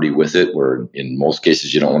property with it, where in most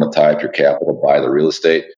cases you don't want to tie up your capital, buy the real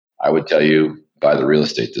estate. I would tell you, buy the real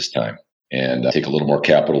estate this time and take a little more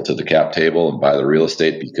capital to the cap table and buy the real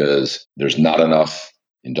estate, because there's not enough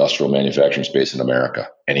industrial manufacturing space in America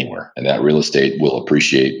anywhere. And that real estate will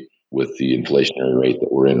appreciate with the inflationary rate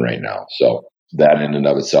that we're in right now. So that in and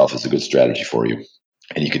of itself is a good strategy for you.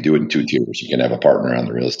 And you can do it in two tiers. You can have a partner on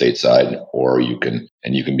the real estate side, or you can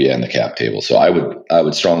be on the cap table. So I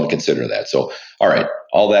would strongly consider that. So, all right,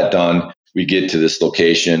 all that done. We get to this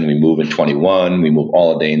location. We move in 21. We move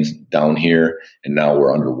all of Dane's down here, and now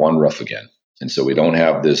we're under one roof again. And so we don't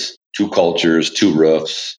have this two cultures, two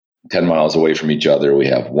roofs, 10 miles away from each other. We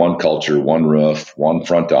have one culture, one roof, one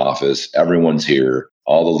front office. Everyone's here.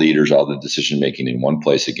 All the leaders, all the decision making in one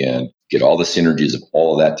place again. Get all the synergies of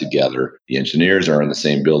all of that together. The engineers are in the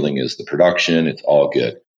same building as the production. It's all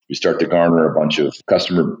good. We start to garner a bunch of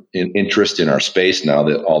customer interest in our space now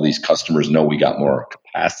that all these customers know we got more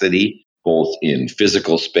capacity, both in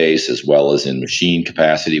physical space as well as in machine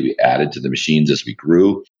capacity. We added to the machines as we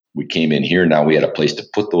grew. We came in here. Now we had a place to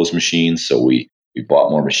put those machines. So we bought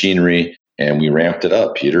more machinery and we ramped it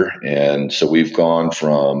up, Peter. And so we've gone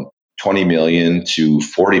from 20 million to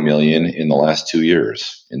 40 million in the last 2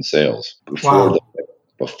 years in sales.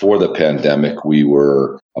 Before the pandemic, we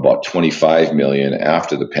were about 25 million.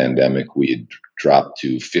 After the pandemic, we had dropped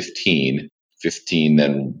to 15. 15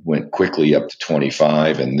 then went quickly up to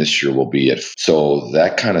 25, and this year we'll be at. So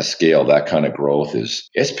that kind of scale, that kind of growth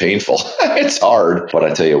it's painful. It's hard, but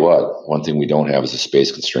I tell you what, one thing we don't have is a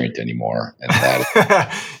space constraint anymore, and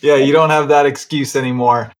that. Yeah, you don't have that excuse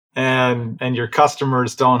anymore, and your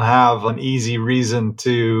customers don't have an easy reason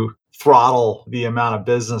to throttle the amount of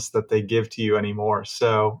business that they give to you anymore.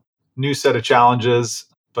 So new set of challenges,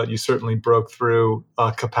 but you certainly broke through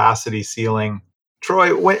a capacity ceiling.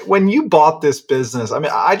 Troy, when you bought this business, I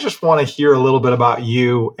mean, I just want to hear a little bit about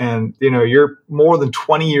you. And, you're more than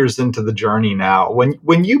 20 years into the journey now.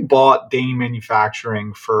 When you bought Dane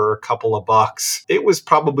Manufacturing for a couple of bucks, it was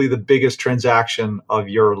probably the biggest transaction of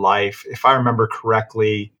your life. If I remember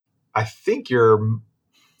correctly, I think am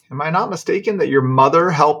I not mistaken that your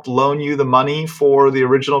mother helped loan you the money for the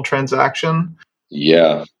original transaction?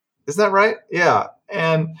 Yeah. Isn't that right? Yeah.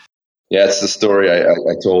 And yeah, it's the story I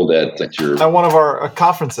told at one of our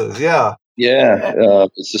conferences. Yeah. Yeah.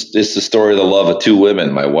 It's the story of the love of two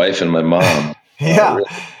women, my wife and my mom. Yeah.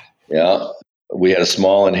 Really. Yeah. We had a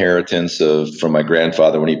small inheritance from my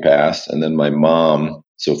grandfather when he passed, and then my mom.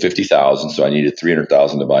 So 50,000. So I needed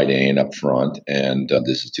 300,000 to buy Dane up front, and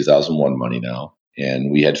this is 2001 money now.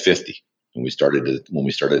 And we had 50 when we started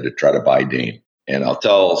to try to buy Dane. And I'll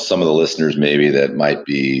tell some of the listeners maybe that might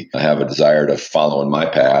have a desire to follow in my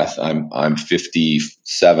path. I'm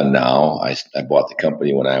 57 now. I bought the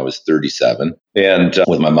company when I was 37, and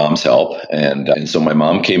with my mom's help. And so my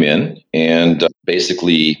mom came in and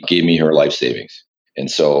basically gave me her life savings. And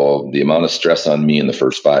so the amount of stress on me in the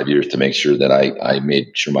first 5 years to make sure that I made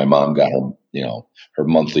sure my mom got her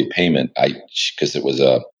monthly payment, because it was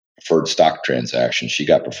a preferred stock transaction. She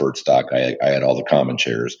got preferred stock. I had all the common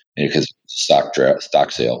shares because stock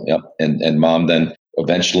sale. Yep. And mom then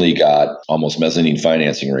eventually got almost mezzanine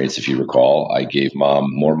financing rates. If you recall, I gave mom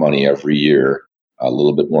more money every year, a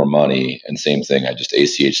little bit more money. And same thing. I just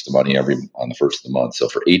ACH the money on the first of the month. So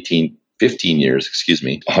for 15 years,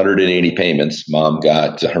 180 payments, mom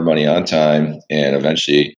got her money on time. And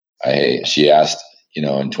eventually she asked, in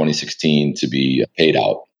 2016 to be paid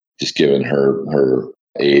out, just given her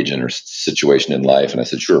age and her situation in life. And I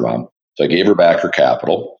said, sure, mom. So I gave her back her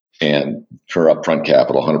capital and her upfront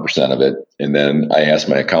capital, 100% of it. And then I asked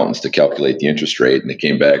my accountants to calculate the interest rate, and they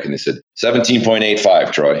came back and they said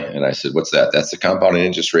 17.85, Troy. And I said, what's that? That's the compounded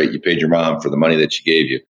interest rate you paid your mom for the money that she gave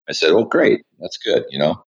you. I said, oh, great. That's good.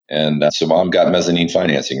 And so mom got mezzanine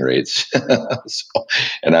financing rates.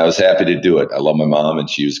 And I was happy to do it. I love my mom, and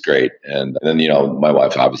she was great. And then, my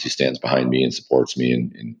wife obviously stands behind me and supports me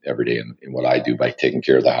in every day in what I do by taking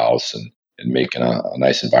care of the house and making a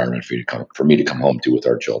nice environment for me to come home to with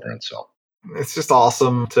our children. So it's just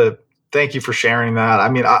awesome thank you for sharing that. I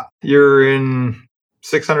mean, you're in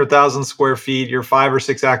 600,000 square feet. You're 5 or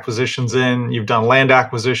 6 acquisitions in. You've done land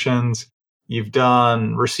acquisitions. You've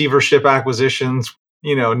done receivership acquisitions.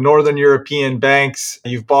 Northern European banks.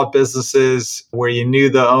 You've bought businesses where you knew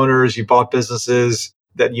the owners. You bought businesses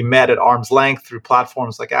that you met at arm's length through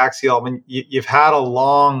platforms like Axial. I mean, you've had a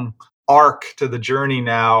long arc to the journey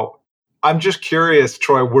now. I'm just curious,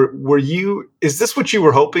 Troy, is this what you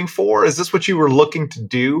were hoping for? Is this what you were looking to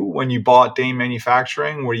do when you bought Dane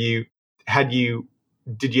Manufacturing? Did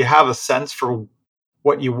you have a sense for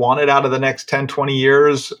what you wanted out of the next 10, 20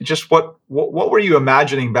 years? Just what were you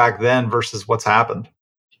imagining back then versus what's happened?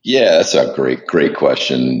 Yeah, that's a great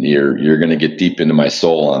question. You're going to get deep into my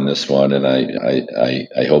soul on this one, and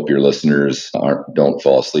I hope your listeners don't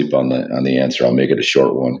fall asleep on the answer. I'll make it a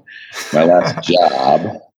short one. My last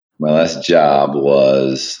job My last job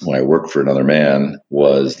was when I worked for another man,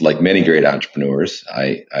 was like many great entrepreneurs.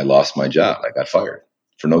 I lost my job. I got fired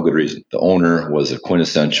for no good reason. The owner was a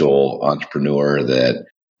quintessential entrepreneur that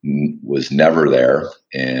was never there,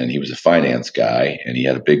 and he was a finance guy, and he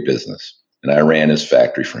had a big business. And I ran his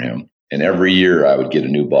factory for him. And every year I would get a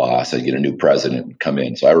new boss. I'd get a new president would come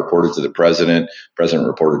in. So I reported to the president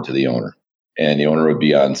reported to the owner. And the owner would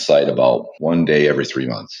be on site about one day every 3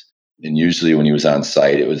 months. And usually when he was on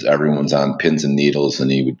site, it was everyone's on pins and needles,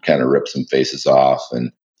 and he would kind of rip some faces off,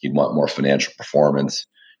 and he'd want more financial performance.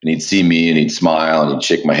 And he'd see me and he'd smile and he'd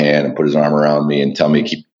shake my hand and put his arm around me and tell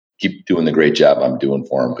me keep doing the great job I'm doing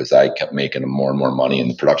for him, because I kept making him more and more money in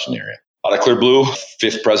the production area. Out of clear blue,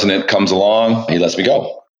 fifth president comes along, he lets me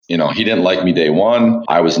go. He didn't like me day one.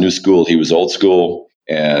 I was new school, he was old school.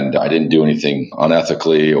 And I didn't do anything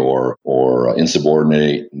unethically or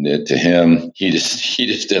insubordinate to him. He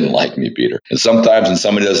just didn't like me, Peter. And sometimes when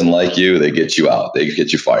somebody doesn't like you, they get you out. They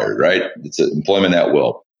get you fired, right? It's employment at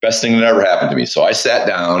will. Best thing that ever happened to me. So I sat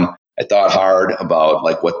down. I thought hard about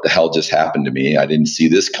like what the hell just happened to me. I didn't see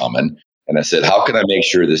this coming. And I said, how can I make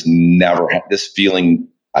sure this feeling,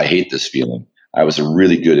 I hate this feeling. I was a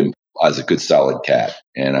good solid cat.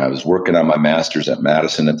 And I was working on my master's at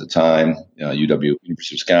Madison at the time, UW,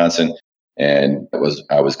 University of Wisconsin. And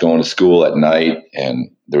I was going to school at night, and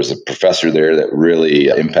there was a professor there that really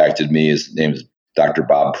impacted me. His name is Dr.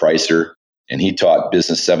 Bob Pricer, and he taught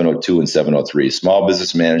Business 702 and 703, Small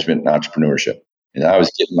Business Management and Entrepreneurship. And I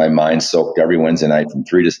was getting my mind soaked every Wednesday night from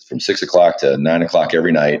 6 o'clock to 9 o'clock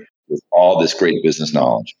every night with all this great business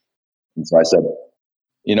knowledge. And so I said,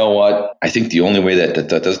 you know what? I think the only way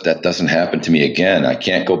that doesn't happen to me again, I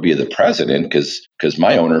can't go be the president because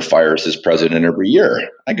my owner fires his president every year.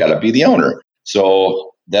 I got to be the owner.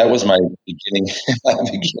 So that was my beginning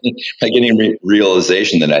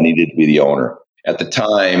realization that I needed to be the owner. At the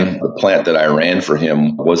time, the plant that I ran for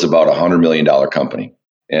him was about $100 million company.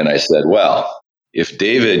 And I said, well, if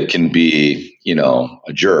David can be,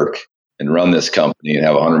 a jerk and run this company and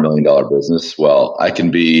have a $100 million business, well, I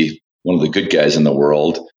can be one of the good guys in the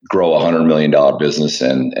world, grow a $100 million business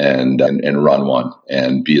and run one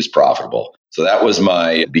and be as profitable. So that was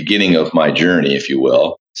my beginning of my journey, if you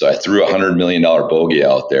will. So I threw a $100 million bogey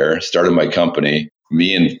out there, started my company,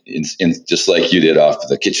 me and just like you did off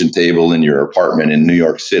the kitchen table in your apartment in New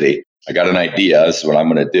York City. I got an idea. This is what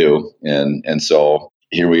I'm going to do. And so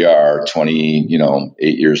here we are 8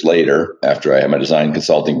 years later, after I had my design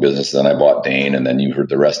consulting business. Then I bought Dane, and then you heard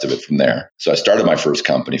the rest of it from there. So I started my first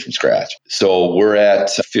company from scratch. So we're at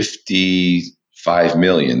 55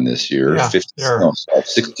 million this year. Yeah, Just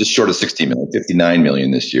short of 60 million, 59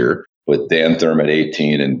 million this year, with Dan Thurm at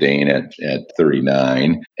 18 and Dane at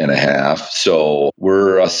 39 and a half. So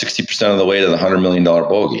we're 60% of the way to the $100 million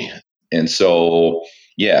bogey. And so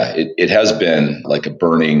yeah, it has been like a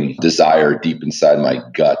burning desire deep inside my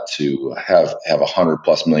gut to have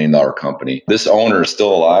 $100+ million company. This owner is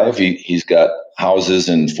still alive. He's got houses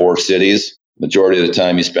in 4 cities. Majority of the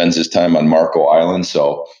time he spends his time on Marco Island.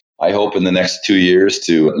 So I hope in the next 2 years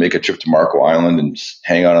to make a trip to Marco Island and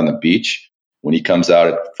hang out on the beach when he comes out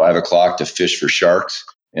at 5 o'clock to fish for sharks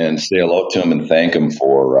and say hello to him and thank him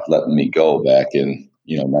for letting me go back in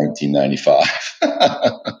 1995,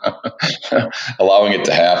 allowing it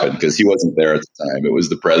to happen because he wasn't there at the time. It was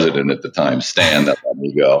the president at the time, Stan, that let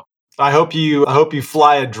me go. I hope you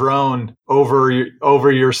fly a drone over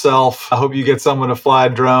yourself. I hope you get someone to fly a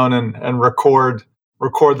drone and record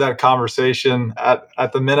that conversation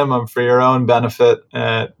at the minimum for your own benefit,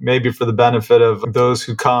 maybe for the benefit of those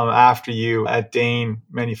who come after you at Dane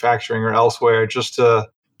Manufacturing or elsewhere, just to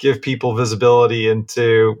give people visibility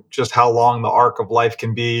into just how long the arc of life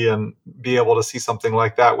can be and be able to see something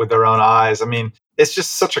like that with their own eyes. I mean, it's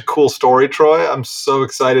just such a cool story, Troy. I'm so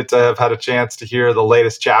excited to have had a chance to hear the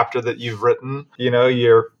latest chapter that you've written.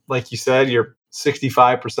 You're, like you said, you're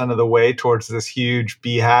 65% of the way towards this huge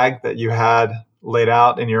BHAG that you had laid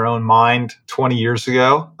out in your own mind 20 years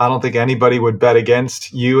ago. I don't think anybody would bet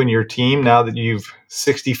against you and your team now that you've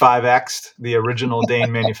 65x'd the original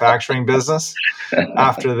Dane manufacturing business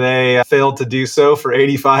after they failed to do so for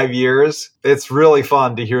 85 years. It's really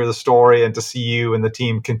fun to hear the story and to see you and the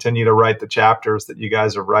team continue to write the chapters that you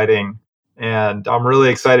guys are writing. And I'm really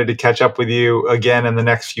excited to catch up with you again in the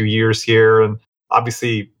next few years here. And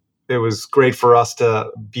obviously, it was great for us to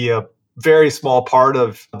be a very small part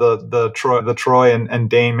of the Troy and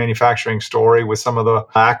Dane manufacturing story with some of the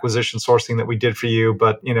acquisition sourcing that we did for you.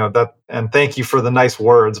 But and thank you for the nice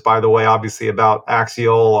words, by the way, obviously about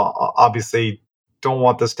Axial. Obviously, don't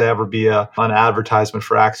want this to ever be an advertisement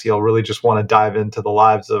for Axial. Really just want to dive into the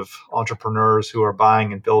lives of entrepreneurs who are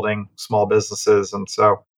buying and building small businesses. And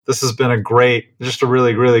so This has been just a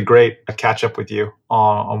really, really great catch up with you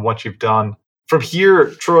on what you've done. From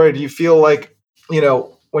here, Troy, do you feel like,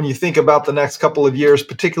 when you think about the next couple of years,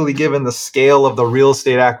 particularly given the scale of the real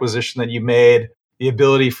estate acquisition that you made, the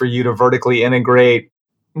ability for you to vertically integrate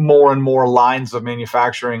more and more lines of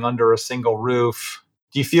manufacturing under a single roof,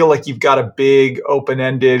 do you feel like you've got a big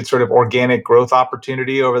open-ended sort of organic growth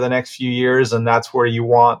opportunity over the next few years, and that's where you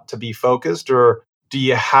want to be focused? Or do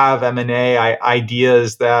you have M&A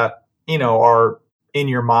ideas that, are in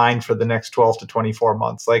your mind for the next 12 to 24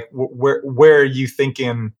 months? Like where are you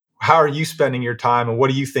thinking? How are you spending your time, and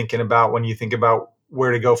what are you thinking about when you think about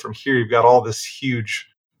where to go from here? You've got all this huge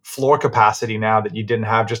floor capacity now that you didn't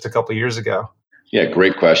have just a couple of years ago. Yeah,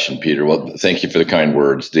 great question, Peter. Well, thank you for the kind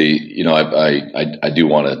words. I do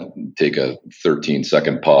want to take a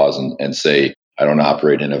 13-second pause and say I don't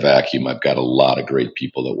operate in a vacuum. I've got a lot of great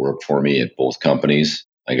people that work for me at both companies.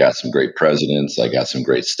 I got some great presidents. I got some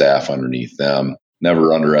great staff underneath them.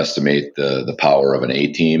 Never underestimate the power of an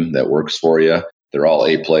A team that works for you. They're all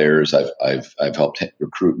A players. I've helped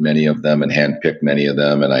recruit many of them and handpick many of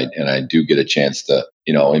them, and I do get a chance to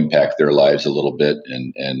impact their lives a little bit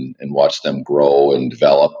and watch them grow and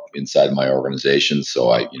develop inside my organization.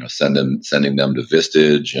 So I sending them to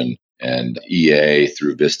Vistage and EA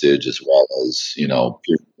through Vistage, as well as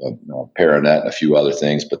Paranet and a few other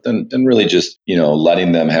things. But then really just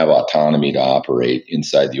letting them have autonomy to operate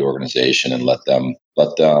inside the organization and let them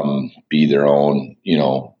be their own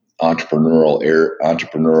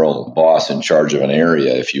entrepreneurial boss in charge of an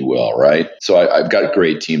area, if you will, right? So I've got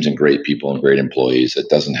great teams and great people and great employees. It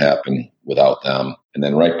doesn't happen without them. And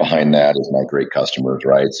then right behind that is my great customers,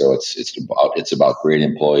 right? So it's about great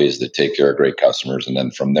employees that take care of great customers, and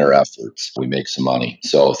then from their efforts we make some money.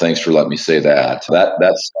 So thanks for letting me say that.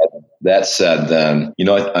 That said, then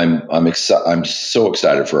I'm so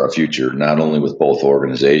excited for our future, not only with both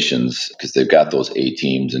organizations because they've got those A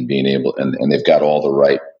teams and being able and they've got all the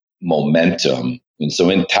right momentum. And so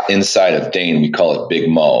inside of Dane, we call it Big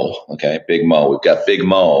Mo. Okay, Big Mo. We've got Big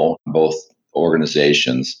Mo in both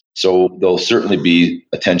organizations. So there'll certainly be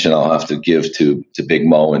attention I'll have to give to Big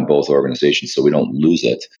Mo in both organizations so we don't lose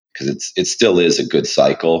it, because it still is a good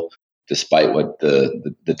cycle, despite what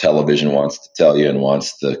the television wants to tell you and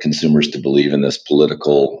wants the consumers to believe in this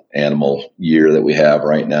political animal year that we have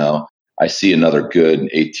right now. I see another good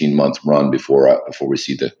 18-month run before we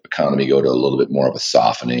see the economy go to a little bit more of a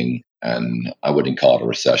softening. And I wouldn't call it a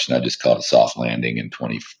recession. I just call it a soft landing in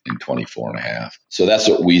 24 and a half. So that's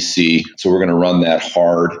what we see. So we're going to run that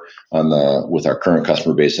hard with our current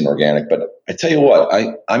customer base and organic. But I tell you what,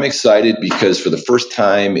 I'm excited because for the first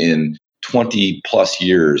time in 20 plus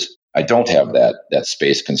years, I don't have that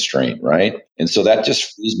space constraint, right? And so that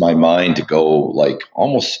just frees my mind to go like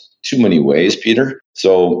almost too many ways, Peter.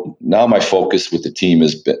 So now my focus with the team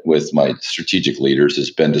with my strategic leaders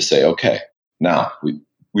has been to say, okay, now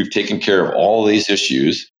we've taken care of all these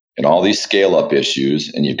issues and all these scale up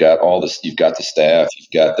issues, and you've got all this, you've got the staff,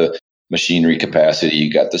 you've got the machinery capacity,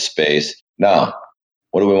 you've got the space. Now,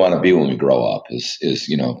 what do we want to be when we grow up? Is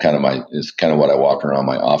kind of what I walk around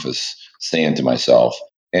my office saying to myself.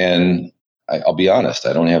 And I'll be honest,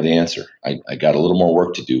 I don't have the answer. I got a little more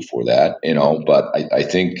work to do for that, but I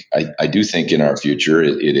do think in our future,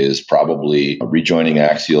 it is probably rejoining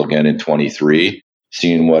Axial again in 23,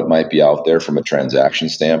 seeing what might be out there from a transaction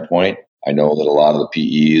standpoint. I know that a lot of the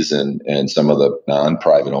PEs and some of the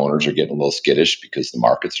non-private owners are getting a little skittish because the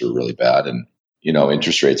markets are really bad and,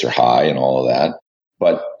 interest rates are high and all of that.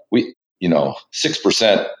 But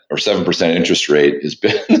 6% or 7% interest rate has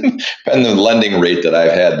been the lending rate that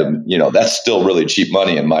I've had to, that's still really cheap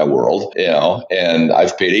money in my world, and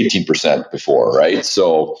I've paid 18% before, right?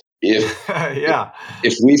 So if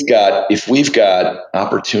we've got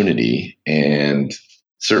opportunity, and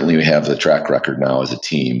certainly we have the track record now as a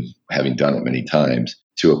team, having done it many times,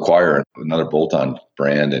 to acquire another bolt-on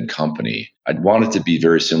brand and company, I'd want it to be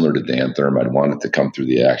very similar to Dantherm. I'd want it to come through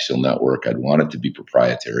the Axial network. I'd want it to be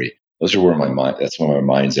proprietary. That's where my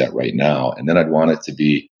mind's at right now. And then I'd want it to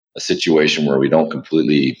be a situation where we don't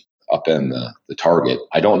completely upend the target.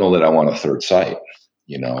 I don't know that I want a third site,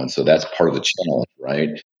 and so that's part of the challenge, right?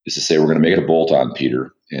 Is to say we're going to make it a bolt-on,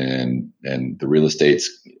 Peter, and the real estate's,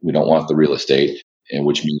 we don't want the real estate, and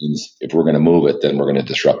which means if we're going to move it, then we're going to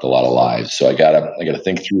disrupt a lot of lives. So I gotta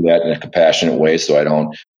think through that in a compassionate way, so I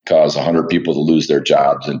don't cause 100 people to lose their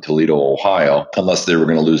jobs in Toledo, Ohio, unless they were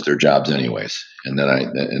going to lose their jobs anyways. And then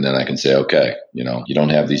I can say, okay, you don't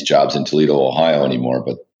have these jobs in Toledo, Ohio anymore,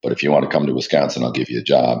 but But if you want to come to Wisconsin, I'll give you a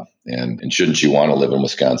job. And shouldn't you want to live in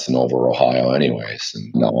Wisconsin over Ohio anyways?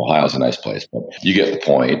 And no, Ohio's a nice place, but you get the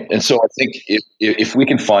point. And so I think if we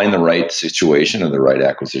can find the right situation or the right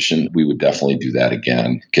acquisition, we would definitely do that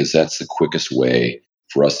again, because that's the quickest way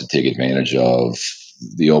for us to take advantage of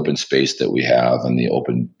the open space that we have and the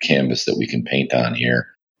open canvas that we can paint on here.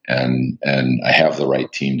 And I have the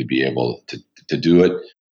right team to be able to do it,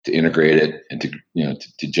 to integrate it, and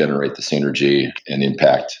to generate the synergy and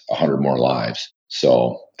impact 100 more lives.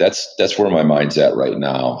 So that's where my mind's at right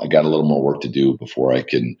now. I got a little more work to do before I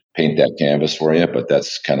can paint that canvas for you, but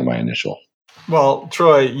that's kind of my initial. Well,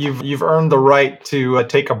 Troy, you've earned the right to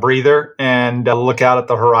take a breather and look out at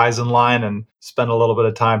the horizon line and spend a little bit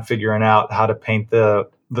of time figuring out how to paint the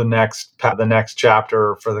next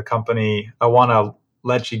chapter for the company. I want to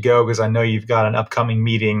let you go because I know you've got an upcoming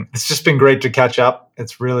meeting. It's just been great to catch up.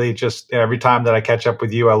 It's really just every time that I catch up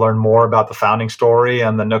with you, I learn more about the founding story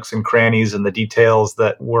and the nooks and crannies and the details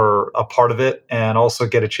that were a part of it, and also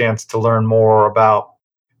get a chance to learn more about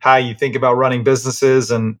how you think about running businesses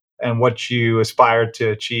and what you aspire to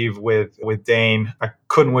achieve with Dane. I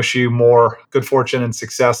couldn't wish you more good fortune and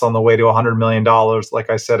success on the way to $100 million.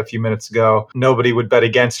 Like I said a few minutes ago, nobody would bet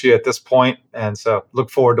against you at this point. And so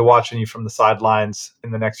look forward to watching you from the sidelines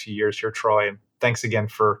in the next few years here, Troy. And thanks again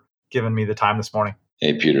for giving me the time this morning.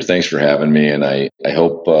 Hey, Peter, thanks for having me. And I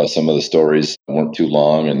hope some of the stories weren't too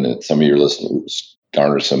long and that some of your listeners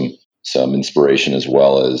garner some inspiration, as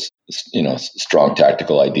well as strong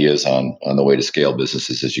tactical ideas on the way to scale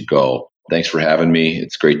businesses as you go. Thanks for having me.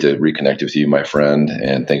 It's great to reconnect with you, my friend,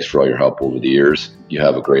 and thanks for all your help over the years. You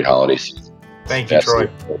have a great holiday season. Thank you, Troy.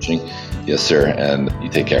 Yes, sir, and you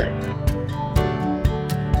take care.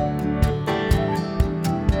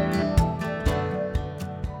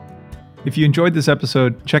 If you enjoyed this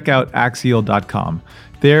episode, check out Axial.com.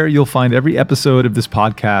 There, you'll find every episode of this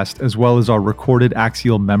podcast, as well as our recorded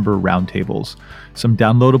Axial member roundtables, some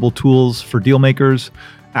downloadable tools for deal makers,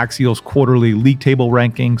 Axial's quarterly league table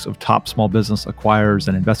rankings of top small business acquirers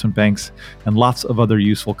and investment banks, and lots of other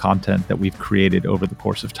useful content that we've created over the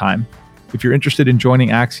course of time. If you're interested in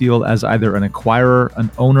joining Axial as either an acquirer,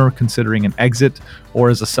 an owner considering an exit,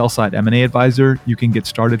 or as a sell-side M&A advisor, you can get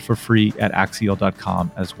started for free at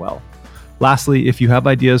Axial.com as well. Lastly, if you have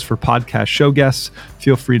ideas for podcast show guests,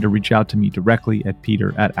 feel free to reach out to me directly at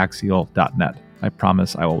peter@axial.net. I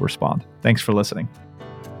promise I will respond. Thanks for listening.